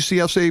of the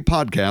GCSAA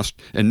podcast.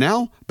 And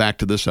now, back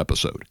to this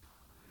episode.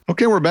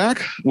 Okay, we're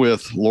back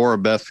with Laura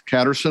Beth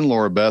Catterson.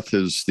 Laura Beth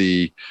is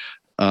the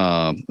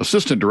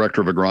Assistant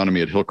Director of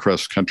Agronomy at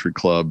Hillcrest Country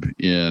Club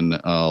in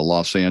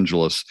Los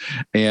Angeles.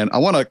 And I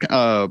want to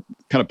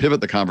kind of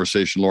pivot the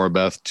conversation, Laura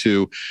Beth,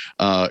 to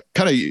kind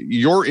of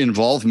your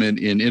involvement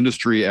in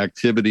industry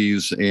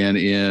activities and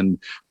in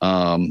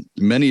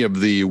many of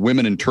the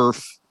women in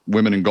turf,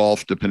 women in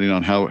golf, depending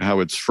on how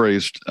it's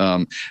phrased,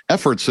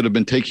 efforts that have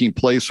been taking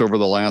place over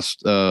the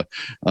last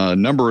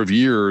number of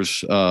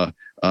years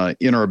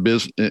in our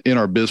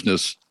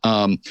business.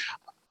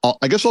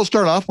 I guess I'll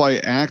start off by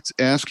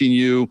asking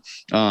you,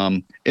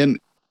 and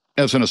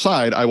as an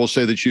aside, I will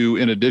say that you,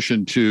 in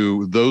addition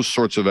to those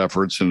sorts of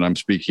efforts, and I'm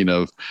speaking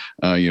of,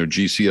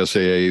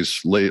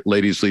 GCSAA's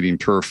Ladies Leading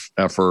Turf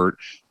effort,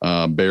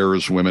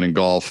 Bayer's Women in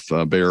Golf,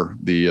 Bayer,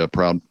 the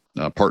proud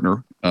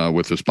partner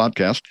with this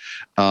podcast.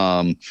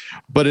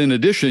 But in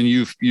addition,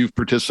 you've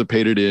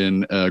participated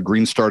in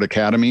Green Start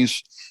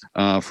Academies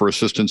for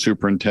assistant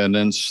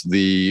superintendents,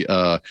 the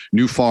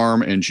New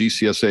Farm and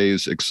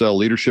GCSAA's Excel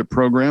Leadership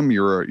Program.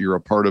 You're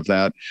a part of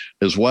that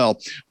as well.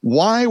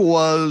 Why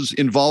was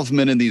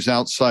involvement in these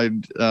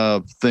outside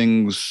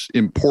things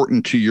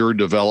important to your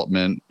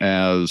development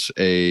as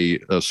a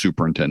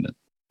superintendent?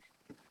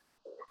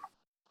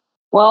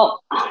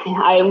 Well,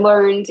 I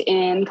learned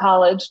in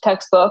college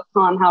textbook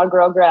on how to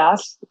grow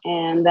grass,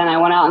 and then I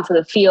went out into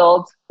the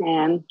field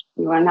and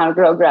you learn how to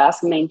grow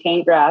grass and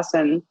maintain grass,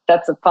 and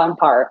that's the fun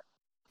part.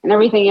 And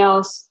everything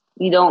else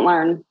you don't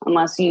learn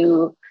unless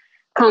you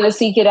kind of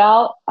seek it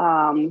out,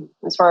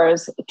 as far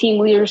as team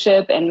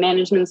leadership and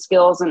management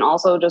skills, and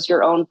also just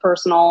your own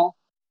personal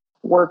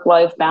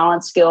work-life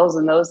balance skills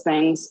and those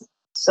things.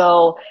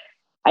 So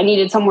I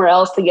needed somewhere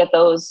else to get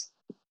those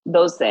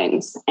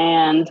things.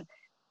 And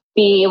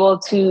being able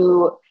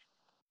to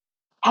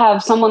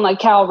have someone like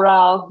Cal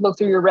Rao look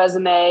through your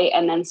resume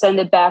and then send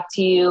it back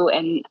to you,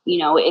 and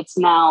it's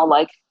now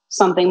like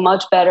something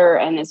much better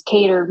and is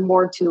catered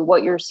more to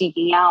what you're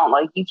seeking out.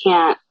 Like you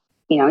can't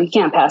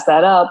pass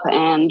that up.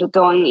 And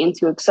going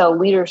into Excel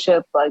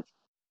Leadership, like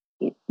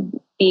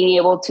being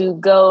able to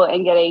go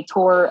and get a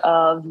tour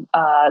of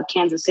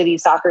Kansas City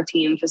soccer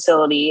team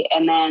facility,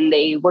 and then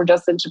they were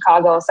just in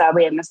Chicago.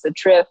 Sadly, I missed the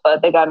trip,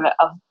 but they got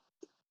a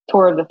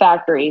tour of the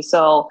factory.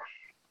 So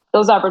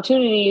those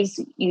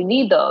opportunities, you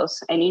need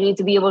those, and you need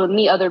to be able to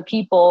meet other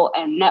people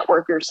and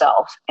network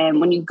yourself.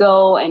 And when you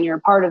go and you're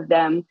part of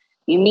them,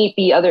 you meet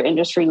the other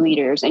industry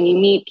leaders and you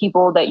meet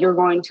people that you're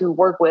going to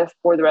work with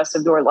for the rest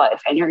of your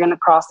life, and you're going to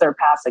cross their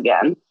paths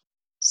again.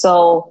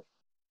 So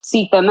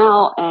seek them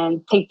out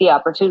and take the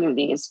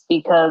opportunities,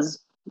 because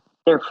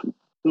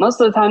most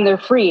of the time they're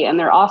free, and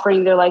they're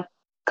like,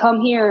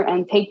 come here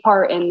and take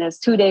part in this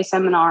 2-day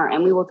seminar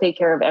and we will take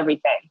care of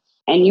everything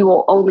and you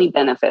will only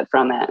benefit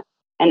from it.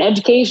 And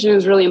education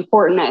is really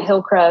important at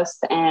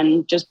Hillcrest,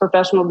 and just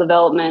professional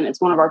development.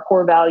 It's one of our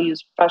core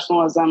values,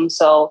 professionalism.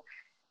 So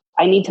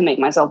I need to make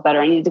myself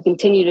better. I need to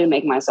continue to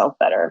make myself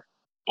better.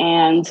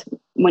 And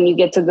when you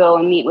get to go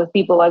and meet with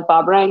people like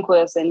Bob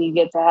Rehnquist, and you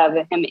get to have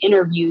him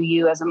interview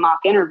you as a mock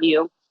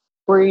interview,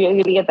 where you're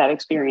going to get that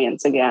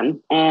experience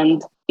again.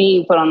 And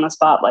being put on the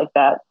spot like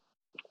that,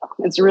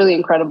 it's really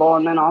incredible.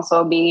 And then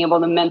also being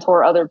able to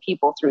mentor other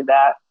people through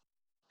that.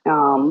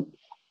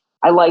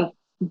 I like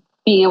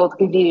being able to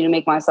continue to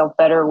make myself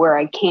better where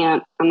I'm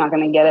not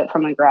going to get it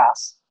from the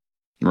grass.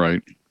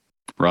 Right.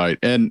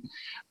 And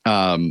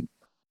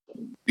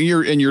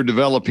you're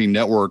developing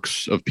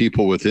networks of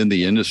people within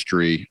the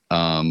industry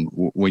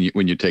when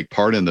you take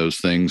part in those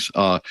things.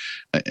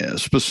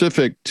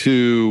 Specific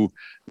to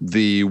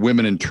the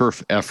Women in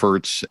Turf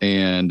efforts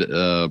and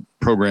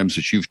programs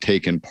that you've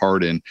taken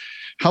part in,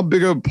 how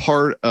big a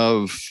part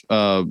of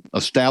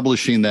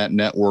establishing that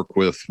network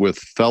with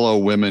fellow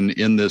women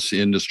in this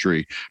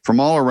industry from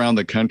all around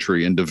the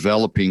country and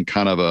developing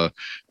kind of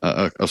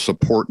a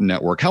support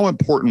network, how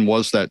important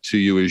was that to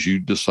you as you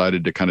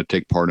decided to kind of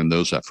take part in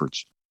those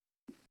efforts?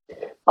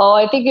 Oh,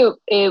 I think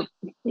it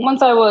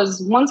once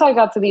I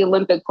got to the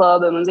Olympic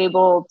Club and was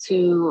able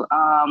to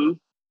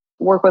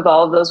work with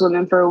all of those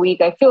women for a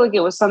week, I feel like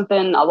it was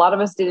something a lot of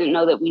us didn't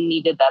know that we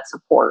needed that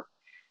support.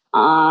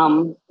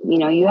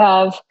 You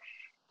have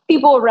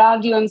people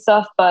around you and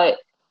stuff, but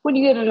when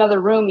you get in another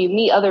room, you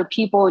meet other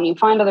people and you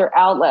find other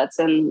outlets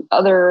and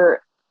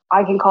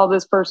I can call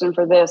this person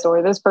for this,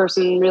 or this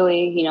person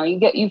really,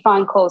 you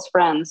find close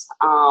friends.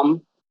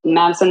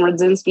 Madison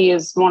Rodzinski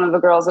is one of the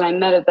girls that I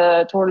met at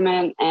the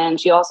tournament, and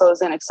she also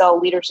is in Excel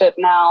Leadership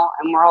now.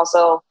 And we're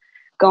also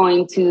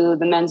going to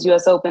the Men's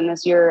US Open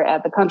this year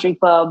at the Country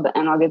Club,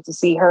 and I'll get to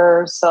see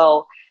her.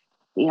 So,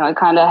 I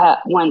kind of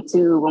when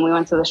we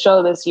went to the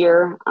show this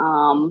year,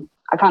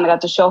 I kind of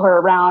got to show her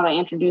around. I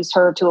introduced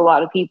her to a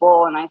lot of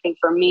people. And I think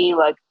for me,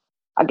 like,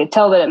 I could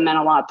tell that it meant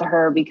a lot to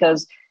her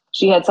because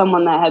she had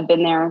someone that had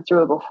been there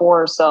through it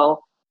before.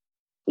 So,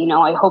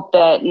 I hope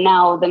that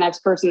now the next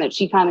person that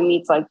she kind of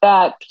meets like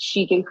that,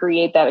 she can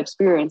create that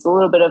experience, a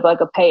little bit of like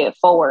a pay it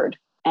forward.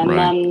 And right.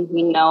 Then,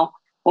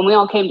 when we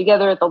all came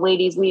together at the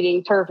ladies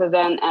leading turf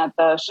event at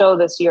the show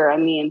this year, I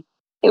mean,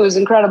 it was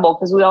incredible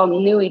because we all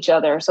knew each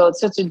other. So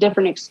it's such a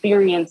different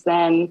experience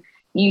than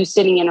you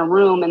sitting in a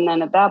room. And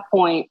then at that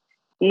point,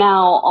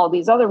 now all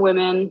these other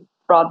women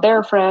brought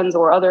their friends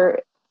or other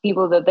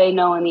people that they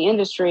know in the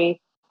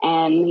industry.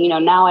 And,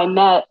 now I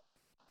met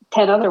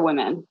 10 other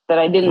women that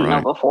I didn't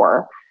know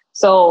before.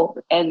 So,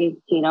 and,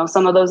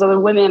 some of those other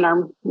women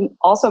are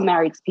also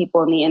married to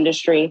people in the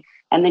industry.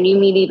 And then you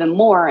meet even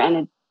more,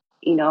 and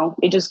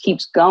it just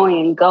keeps going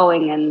and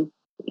going. And,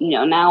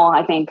 now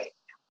I think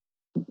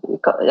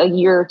a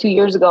year or 2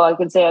 years ago, I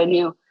could say I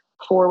knew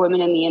 4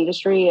 women in the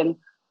industry, and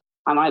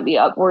I might be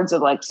upwards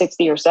of like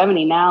 60 or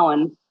 70 now.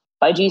 And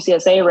by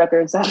GCSA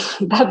records,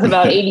 that's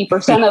about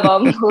 80%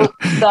 of them.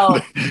 So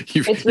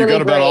you got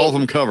about great. All of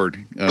them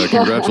covered.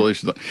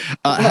 Congratulations.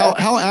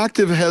 How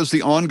active has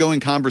the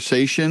ongoing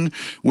conversation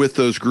with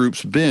those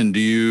groups been? Do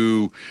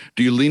you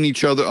lean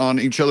on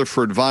each other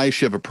for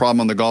advice? You have a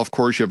problem on the golf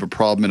course. You have a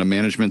problem in a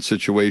management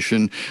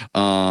situation.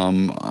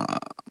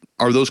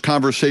 Are those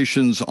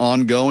conversations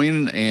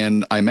ongoing?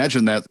 And I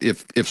imagine that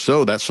if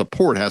so, that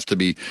support has to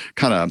be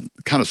kind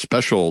of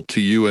special to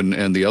you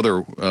and the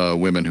other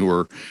women who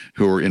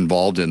are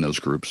involved in those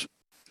groups.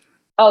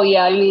 Oh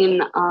yeah, I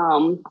mean,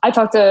 I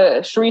talked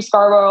to Cherie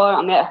Scarborough.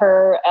 I met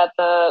her at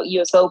the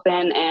U.S.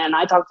 Open, and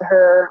I talked to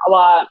her a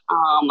lot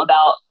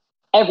about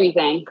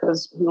everything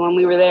because when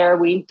we were there,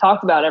 we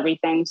talked about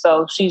everything.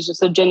 So she's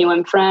just a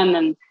genuine friend,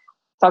 and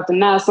talked to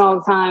Madison all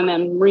the time.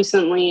 And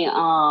recently,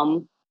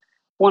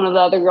 one of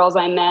the other girls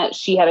I met,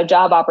 she had a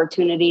job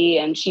opportunity,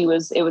 and it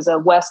was a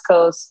West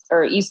Coast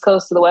or East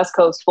Coast to the West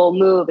Coast full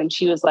move. And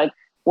she was like,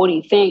 what do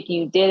you think?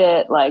 You did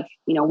it. Like,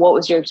 what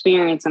was your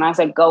experience? And I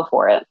said, go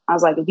for it. I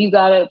was like, if you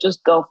got it,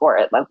 just go for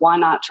it. Like, why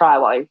not try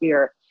while you're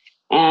here?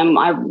 And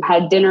I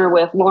had dinner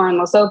with Lauren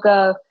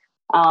Lasoka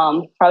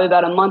probably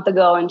about a month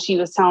ago. And she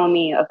was telling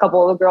me a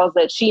couple of the girls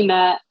that she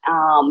met,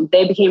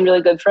 they became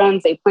really good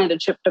friends. They planned a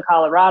trip to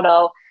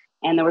Colorado.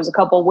 And there was a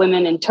couple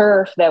women in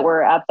turf that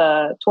were at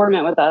the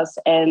tournament with us,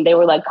 and they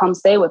were like, come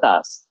stay with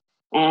us.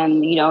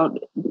 And,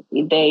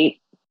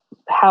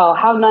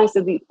 how nice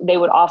that they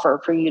would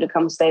offer for you to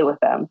come stay with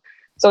them.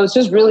 So it's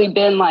just really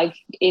been like,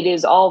 it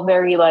is all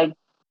very like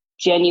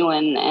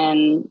genuine,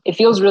 and it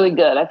feels really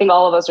good. I think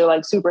all of us are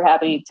like super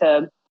happy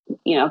to,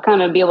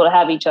 kind of be able to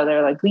have each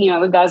other. Like,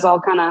 the guys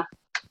all kind of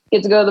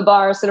get to go to the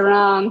bar, sit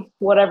around,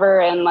 whatever.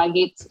 And like,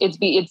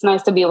 it's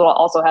nice to be able to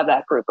also have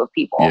that group of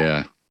people.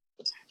 Yeah.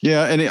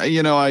 Yeah, and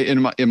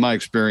in my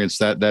experience,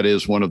 that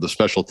is one of the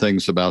special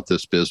things about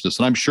this business,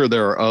 and I'm sure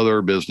there are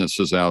other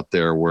businesses out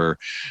there where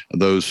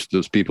those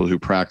people who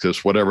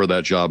practice whatever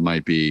that job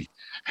might be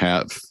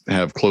have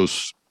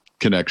close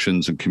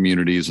connections and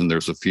communities, and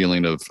there's a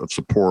feeling of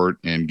support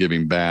and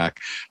giving back.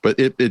 But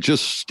it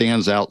just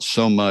stands out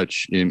so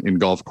much in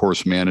golf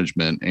course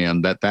management,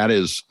 and that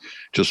is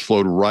just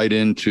flowed right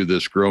into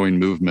this growing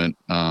movement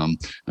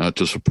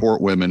to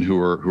support women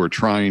who are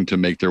trying to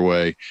make their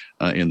way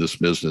in this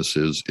business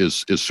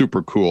is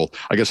super cool.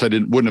 I guess I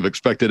wouldn't have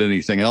expected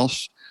anything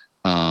else,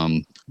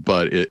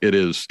 but it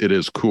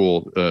is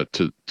cool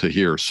to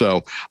hear.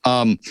 So.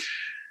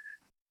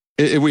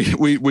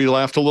 We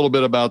laughed a little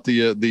bit about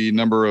the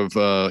number of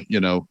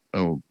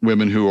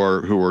women who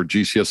are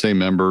GCSA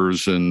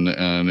members,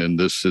 and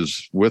this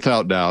is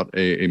without doubt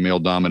a male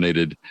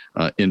dominated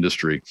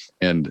industry.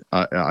 And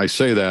I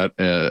say that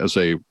as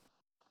a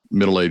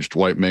middle-aged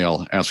white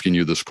male asking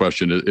you this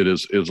question. It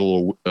is a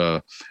little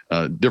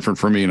different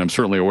for me, and I'm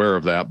certainly aware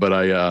of that.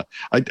 But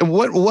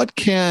what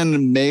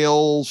can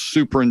male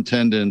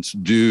superintendents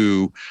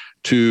do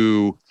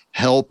to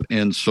help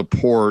and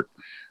support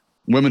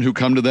women who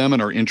come to them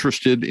and are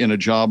interested in a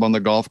job on the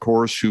golf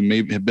course, who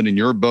may have been in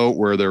your boat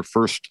where their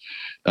first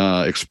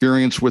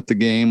experience with the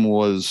game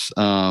was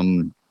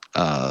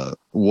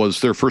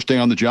their first day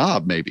on the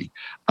job, maybe.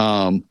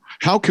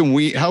 How can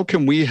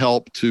we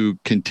help to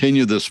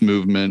continue this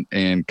movement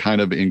and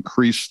kind of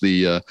increase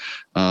the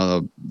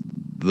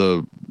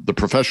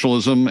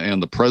professionalism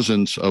and the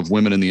presence of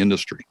women in the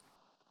industry?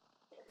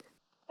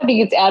 I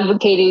think it's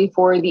advocating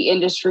for the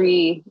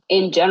industry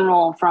in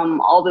general from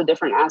all the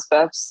different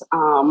aspects.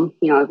 One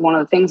of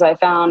the things I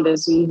found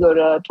is when you go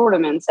to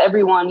tournaments,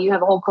 you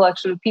have a whole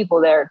collection of people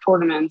there at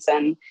tournaments,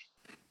 and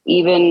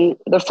even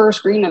the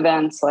first green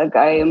events. Like,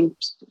 I am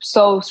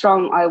so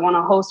strong. I want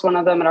to host one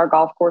of them at our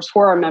golf course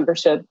for our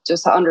membership,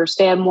 just to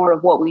understand more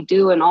of what we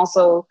do. And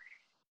also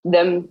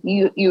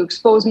you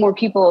expose more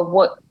people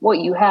of what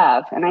you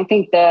have. And I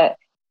think that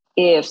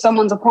if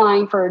someone's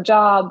applying for a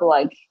job,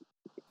 like,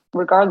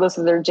 regardless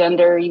of their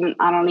gender, even,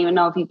 I don't even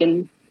know if you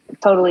can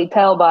totally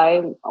tell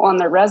on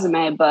their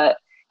resume, but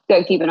you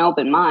gotta keep an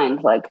open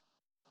mind. Like,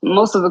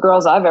 most of the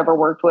girls I've ever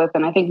worked with,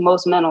 and I think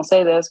most men will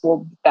say this,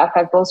 will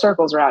backpack both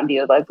circles around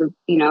you. Like,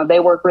 they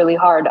work really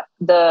hard.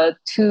 There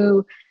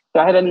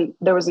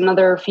was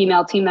another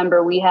female team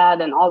member we had,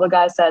 and all the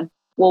guys said,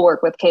 we'll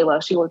work with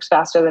Kayla. She works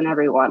faster than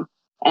everyone.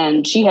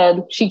 And she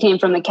came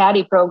from the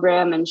caddy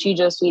program, and she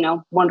just,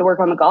 wanted to work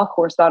on the golf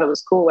course, thought it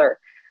was cooler.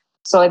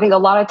 So I think a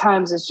lot of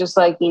times it's just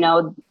like,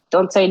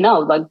 don't say no,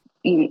 like,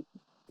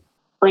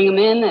 bring them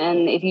in.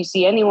 And if you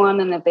see anyone,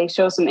 and if they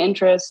show some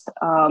interest,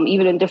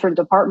 even in different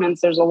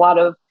departments, there's a lot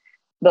of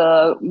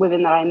the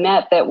women that I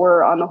met that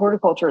were on the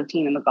horticulture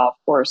team in the golf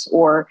course,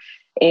 or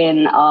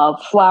in a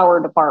flower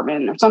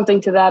department or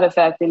something to that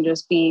effect. And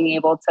just being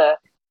able to,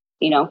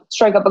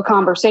 strike up a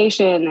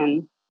conversation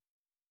and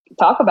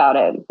talk about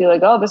it. Be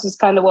like, oh, this is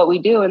kind of what we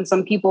do. And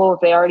some people, if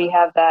they already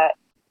have that,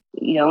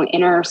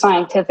 inner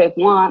scientific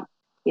want,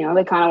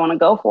 they kind of want to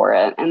go for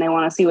it, and they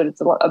want to see what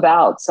it's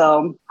about.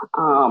 So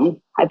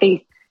I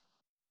think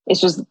it's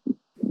just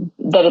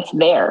that it's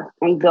there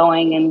and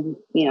going. And,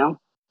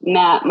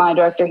 Matt, my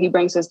director, he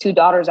brings his 2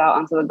 daughters out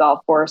onto the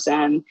golf course,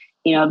 and,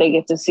 they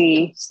get to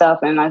see stuff.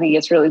 And I think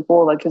it's really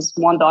cool. Like, his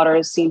one daughter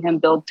has seen him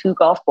build 2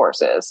 golf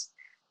courses.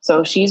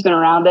 So she's been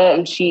around it,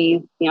 and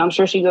she, I'm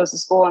sure she goes to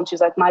school and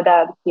she's like, my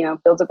dad,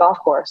 builds a golf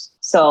course.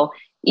 So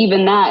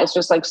even that, it's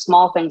just like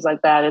small things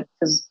like that.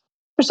 Because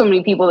there's so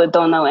many people that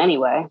don't know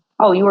anyway.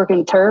 Oh, you work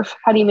in turf?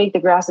 How do you make the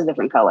grass a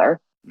different color?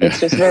 It's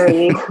just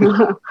very...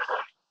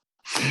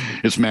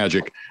 It's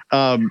magic.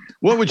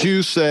 What would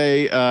you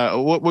say,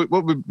 what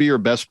would be your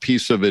best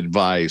piece of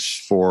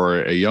advice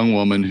for a young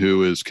woman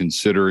who is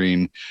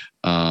considering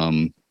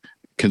a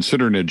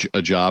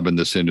job in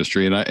this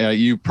industry? And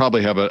you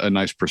probably have a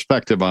nice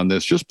perspective on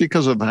this just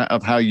because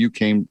of how you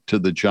came to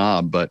the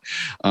job. But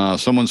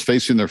someone's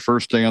facing their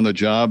first day on the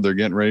job. They're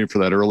getting ready for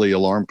that early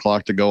alarm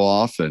clock to go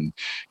off and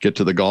get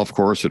to the golf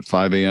course at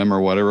 5 a.m.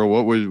 or whatever.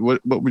 What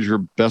would your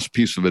best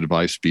piece of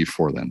advice be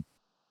for them?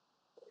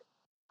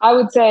 I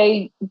would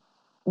say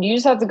you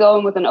just have to go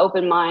in with an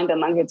open mind,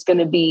 and like, it's going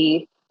to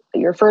be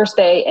your first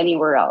day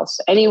anywhere else.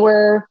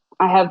 Anywhere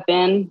I have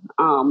been,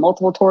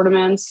 multiple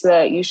tournaments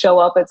that you show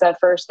up, it's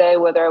that first day,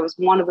 whether I was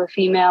one of the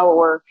female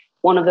or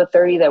one of the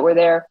 30 that were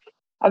there.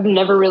 I've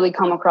never really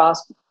come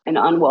across an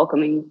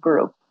unwelcoming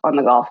group on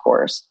the golf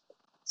course.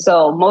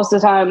 So most of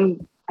the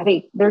time, I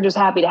think they're just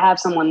happy to have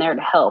someone there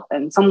to help,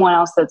 and someone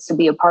else that's to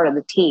be a part of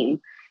the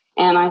team.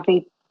 And I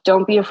think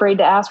don't be afraid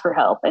to ask for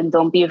help, and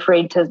don't be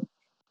afraid to,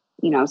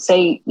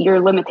 say your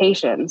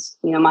limitations.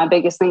 My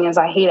biggest thing is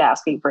I hate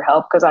asking for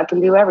help because I can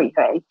do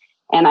everything.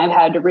 And I've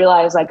had to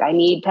realize, like, I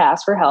need to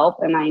ask for help,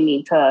 and I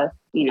need to,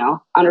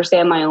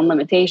 understand my own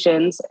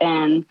limitations,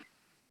 and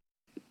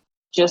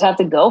just have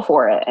to go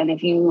for it. And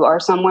if you are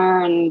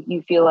somewhere and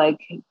you feel like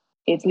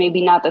it's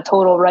maybe not the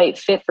total right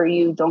fit for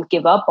you, don't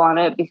give up on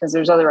it, because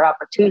there's other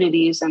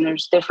opportunities, and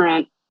there's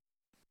different,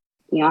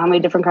 how many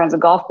different kinds of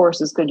golf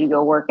courses could you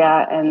go work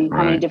at, and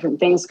how many different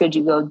things could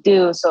you go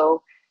do?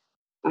 So,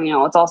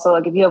 it's also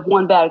like, if you have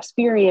one bad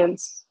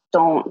experience,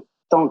 don't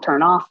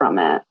turn off from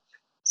it.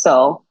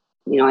 So,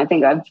 I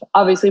think I've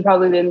obviously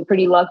probably been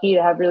pretty lucky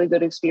to have really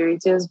good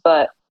experiences,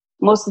 but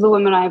most of the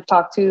women I've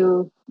talked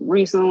to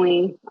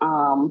recently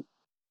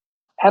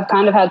have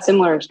kind of had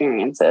similar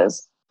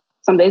experiences.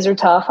 Some days are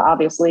tough,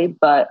 obviously,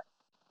 but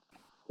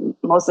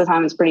most of the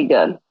time it's pretty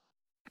good.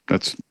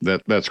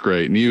 That's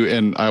great.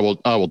 And I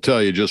will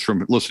tell you, just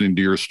from listening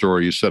to your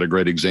story, you set a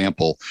great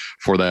example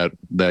for that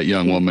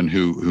young woman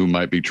who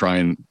might be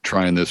trying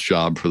this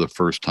job for the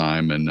first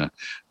time, and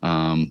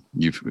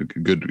you've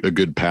a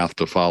good path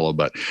to follow.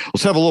 But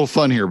let's have a little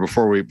fun here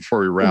before we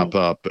wrap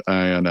up,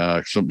 and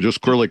some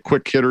just clearly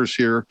quick hitters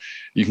here.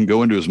 You can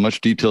go into as much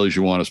detail as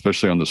you want,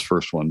 especially on this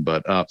first one.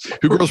 But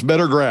who grows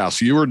better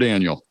grass, you or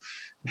Daniel?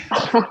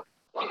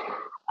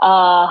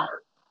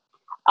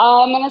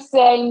 I'm going to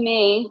say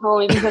me,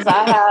 only because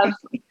I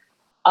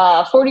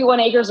have 41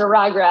 acres of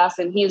ryegrass,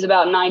 and he has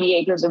about 90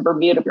 acres of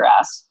Bermuda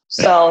grass.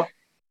 So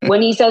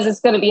when he says it's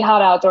going to be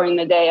hot out during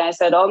the day, I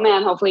said, oh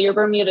man, hopefully your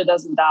Bermuda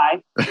doesn't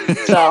die.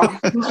 So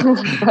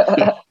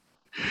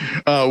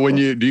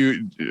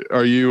Do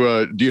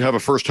you have a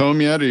first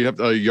home yet? Do you have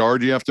a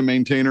yard you have to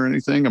maintain or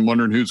anything? I'm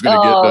wondering who's going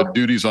to get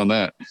duties on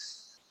that.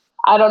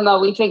 I don't know.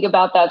 We think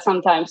about that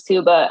sometimes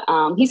too, but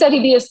he said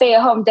he'd be a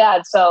stay-at-home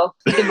dad, so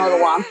he can mow the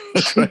lawn.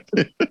 That's right.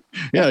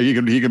 Yeah, he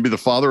can be the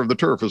father of the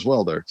turf as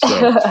well there.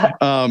 So,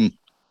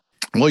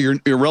 well, you're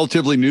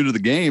relatively new to the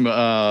game,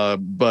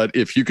 but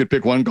if you could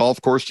pick one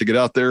golf course to get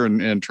out there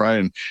and try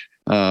and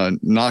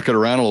knock it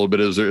around a little bit,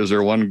 is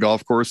there one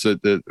golf course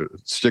that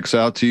sticks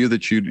out to you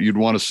that you'd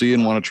want to see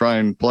and want to try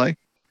and play?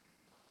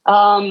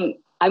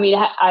 I mean,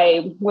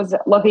 I was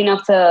lucky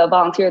enough to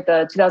volunteer at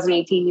the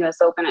 2018 U.S.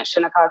 Open at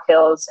Shinnecock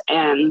Hills,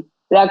 and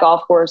that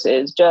golf course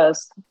is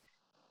just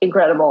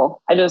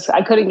incredible.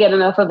 I couldn't get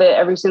enough of it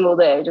every single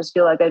day. I just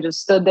feel like I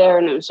just stood there,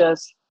 and it was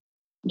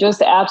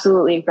just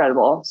absolutely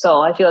incredible.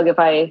 So I feel like if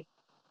I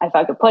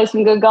could play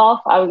some good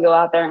golf, I would go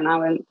out there and I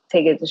would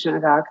take it to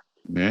Shinnecock.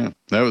 Yeah,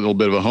 that was a little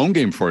bit of a home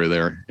game for you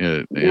there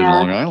in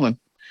Long Island.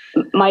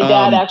 My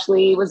dad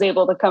actually was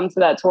able to come to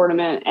that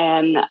tournament,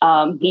 and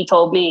he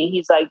told me,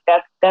 he's like,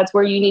 that's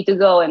where you need to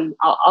go, and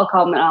I'll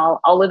come and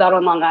I'll live out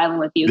on Long Island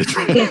with you.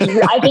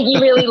 I think he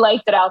really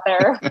liked it out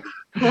there.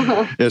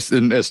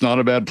 It's not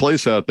a bad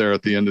place out there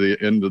at the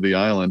end of the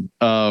island.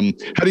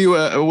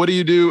 What do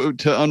you do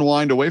to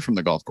unwind away from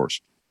the golf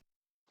course?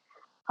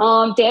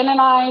 Dan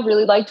and I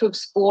really like to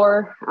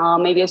explore.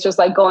 Maybe it's just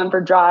like going for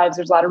drives.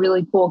 There's a lot of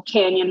really cool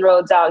canyon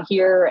roads out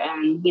here.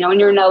 And, when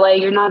you're in LA,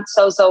 you're not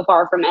so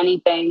far from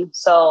anything.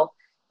 So,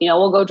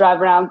 we'll go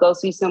drive around, go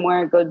see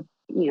somewhere, go,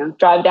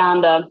 drive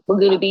down to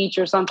Laguna Beach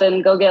or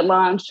something, go get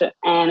lunch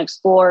and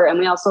explore. And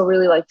we also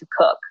really like to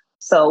cook.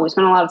 So we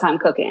spend a lot of time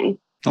cooking.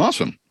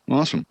 Awesome.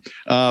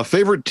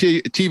 Favorite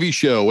TV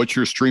show? What's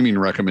your streaming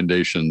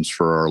recommendations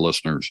for our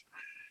listeners?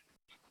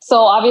 So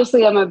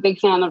obviously I'm a big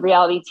fan of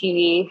reality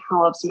TV. I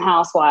love some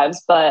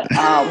Housewives, but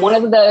one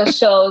of the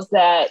shows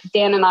that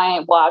Dan and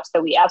I watch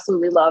that we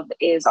absolutely love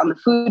is on the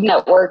Food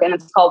Network, and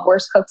it's called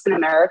Worst Cooks in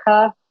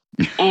America.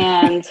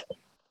 And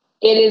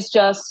it is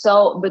just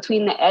so,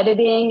 between the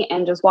editing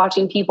and just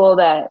watching people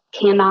that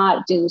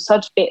cannot do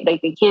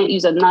they can't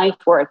use a knife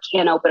or a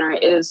can opener,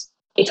 it's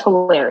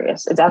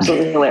hilarious. It's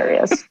absolutely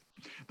hilarious.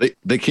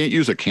 They can't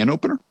use a can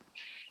opener?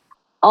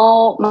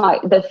 Oh my,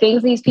 the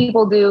things these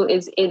people do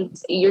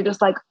you're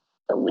just like,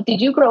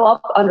 did you grow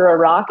up under a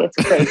rock? It's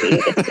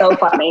crazy. It's so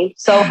funny.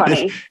 So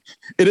funny.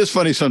 It is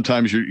funny.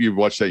 Sometimes you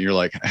watch that and you're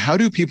like, how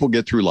do people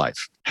get through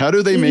life? How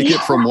do they make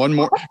it from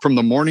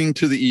the morning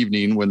to the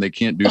evening when they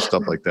can't do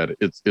stuff like that?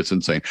 It's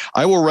insane.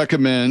 I will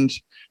recommend,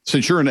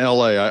 since you're in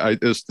LA,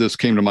 this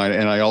came to mind,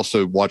 and I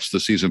also watched the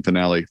season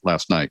finale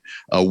last night,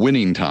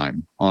 Winning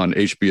Time on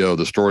HBO,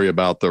 the story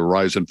about the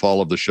rise and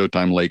fall of the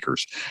Showtime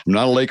Lakers. I'm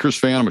not a Lakers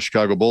fan. I'm a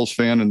Chicago Bulls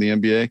fan in the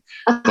NBA,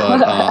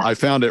 but I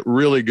found it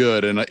really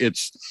good. And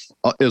it's,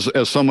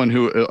 as someone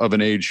who of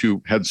an age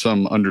who had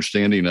some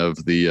understanding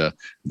of the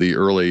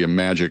early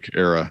Magic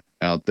era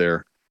out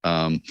there,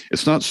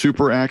 it's not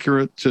super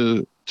accurate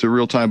to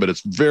real time, but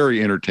it's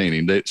very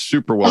entertaining. It's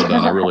super well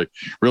done. I really,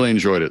 really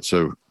enjoyed it.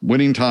 So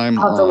Winning Time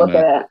on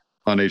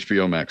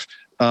HBO Max.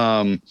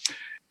 And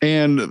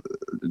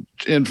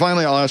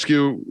finally, I'll ask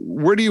you,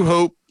 where do you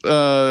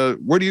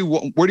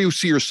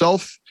see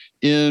yourself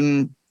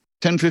in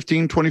 10,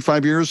 15,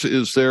 25 years?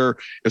 Are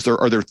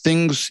there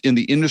things in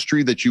the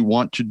industry that you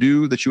want to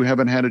do that you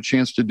haven't had a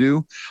chance to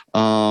do?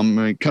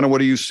 Kind of what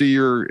do you see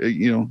you're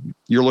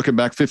looking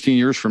back 15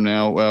 years from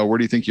now? Where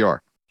do you think you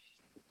are?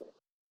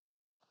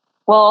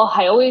 Well,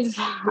 I always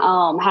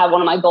had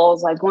one of my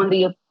goals, like wanted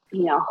to,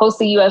 host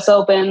the U.S.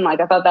 Open. Like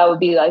I thought that would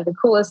be like the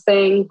coolest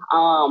thing.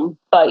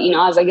 But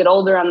as I get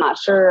older, I'm not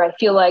sure. I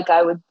feel like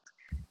I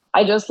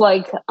just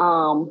like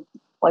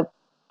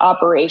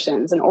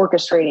operations and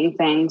orchestrating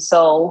things.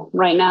 So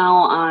right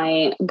now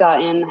I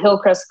got in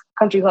Hillcrest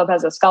Country Club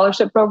has a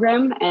scholarship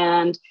program,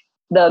 and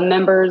the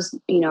members,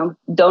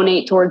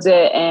 donate towards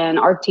it. And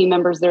our team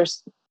members, their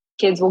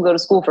kids will go to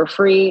school for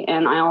free.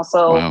 And I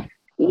also, wow.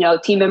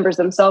 Team members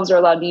themselves are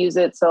allowed to use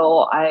it.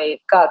 So I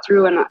got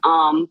through, and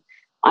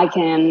I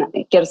can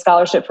get a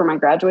scholarship for my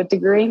graduate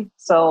degree.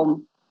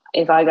 So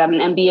if I got an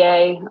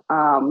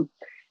MBA,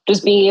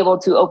 just being able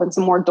to open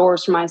some more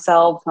doors for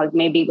myself, like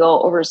maybe go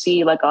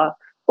oversee like a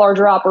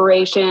larger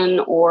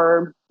operation,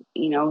 or,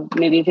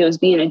 maybe if it was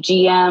being a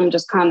GM,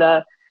 just kind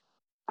of,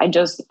 I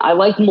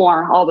like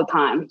more all the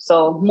time.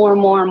 So more,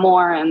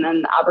 and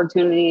then the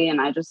opportunity. And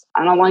I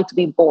don't like to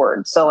be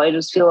bored. So I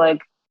just feel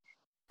like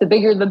the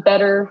bigger, the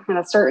better in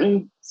a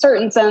certain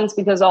sense,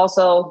 because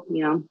also,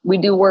 we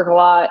do work a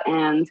lot,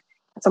 and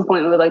at some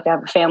point we would like to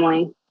have a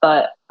family,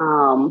 but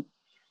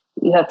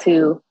you have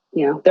to,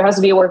 there has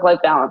to be a work-life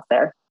balance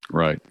there.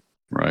 Right.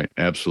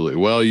 Absolutely.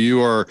 Well,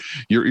 you're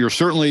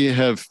certainly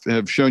have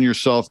shown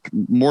yourself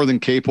more than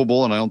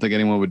capable, and I don't think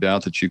anyone would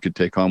doubt that you could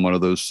take on one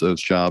of those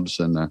jobs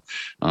and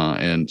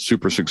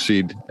super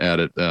succeed at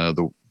it.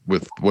 The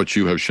with what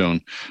you have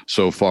shown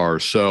so far.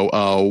 So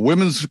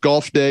Women's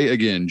Golf Day,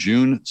 again,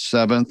 June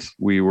 7th.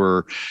 We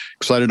were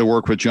excited to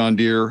work with John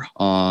Deere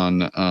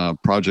on a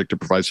project to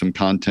provide some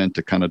content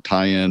to kind of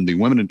tie in the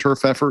Women in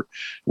Turf effort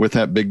with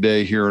that big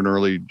day here in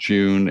early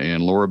June.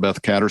 And Laura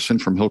Beth Catterson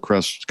from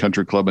Hillcrest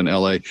Country Club in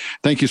LA.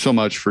 Thank you so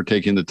much for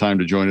taking the time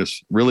to join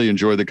us. Really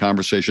enjoyed the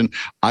conversation.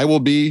 I will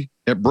be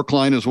at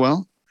Brookline as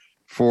well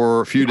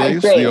for a few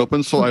days, the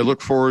Open. So I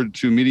look forward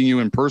to meeting you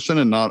in person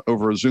and not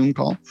over a Zoom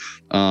call.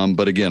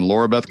 But again,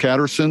 Laura Beth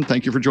Catterson,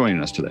 thank you for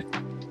joining us today.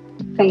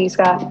 Thank you,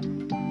 Scott.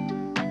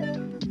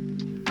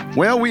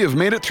 Well, we have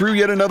made it through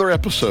yet another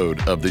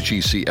episode of the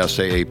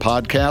GCSAA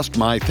podcast.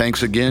 My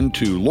thanks again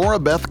to Laura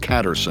Beth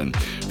Catterson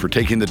for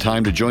taking the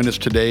time to join us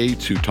today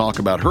to talk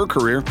about her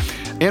career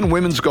and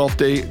Women's Golf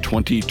Day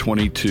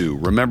 2022.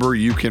 Remember,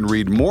 you can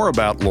read more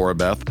about Laura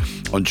Beth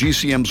on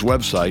GCM's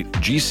website,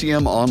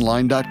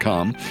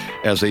 gcmonline.com,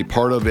 as a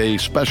part of a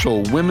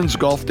special Women's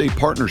Golf Day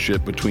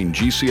partnership between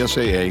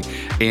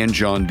GCSAA and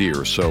John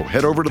Deere. So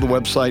head over to the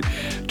website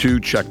to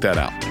check that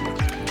out.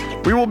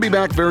 We will be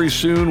back very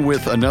soon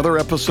with another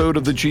episode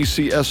of the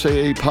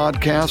GCSAA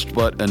podcast,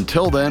 but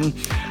until then,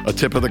 a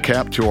tip of the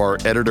cap to our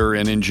editor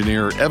and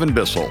engineer, Evan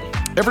Bissell,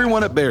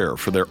 everyone at Bayer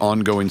for their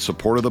ongoing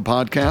support of the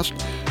podcast,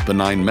 the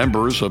 9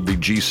 members of the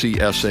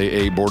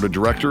GCSAA Board of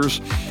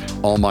Directors,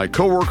 all my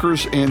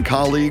coworkers and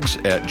colleagues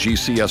at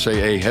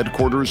GCSAA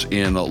headquarters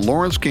in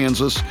Lawrence,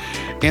 Kansas,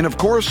 and of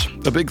course,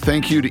 a big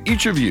thank you to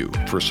each of you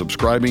for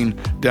subscribing,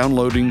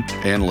 downloading,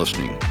 and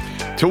listening.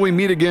 Till we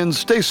meet again,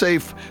 stay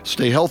safe,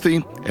 stay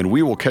healthy, and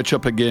we will catch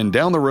up again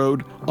down the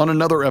road on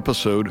another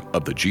episode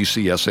of the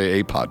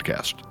GCSAA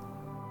podcast.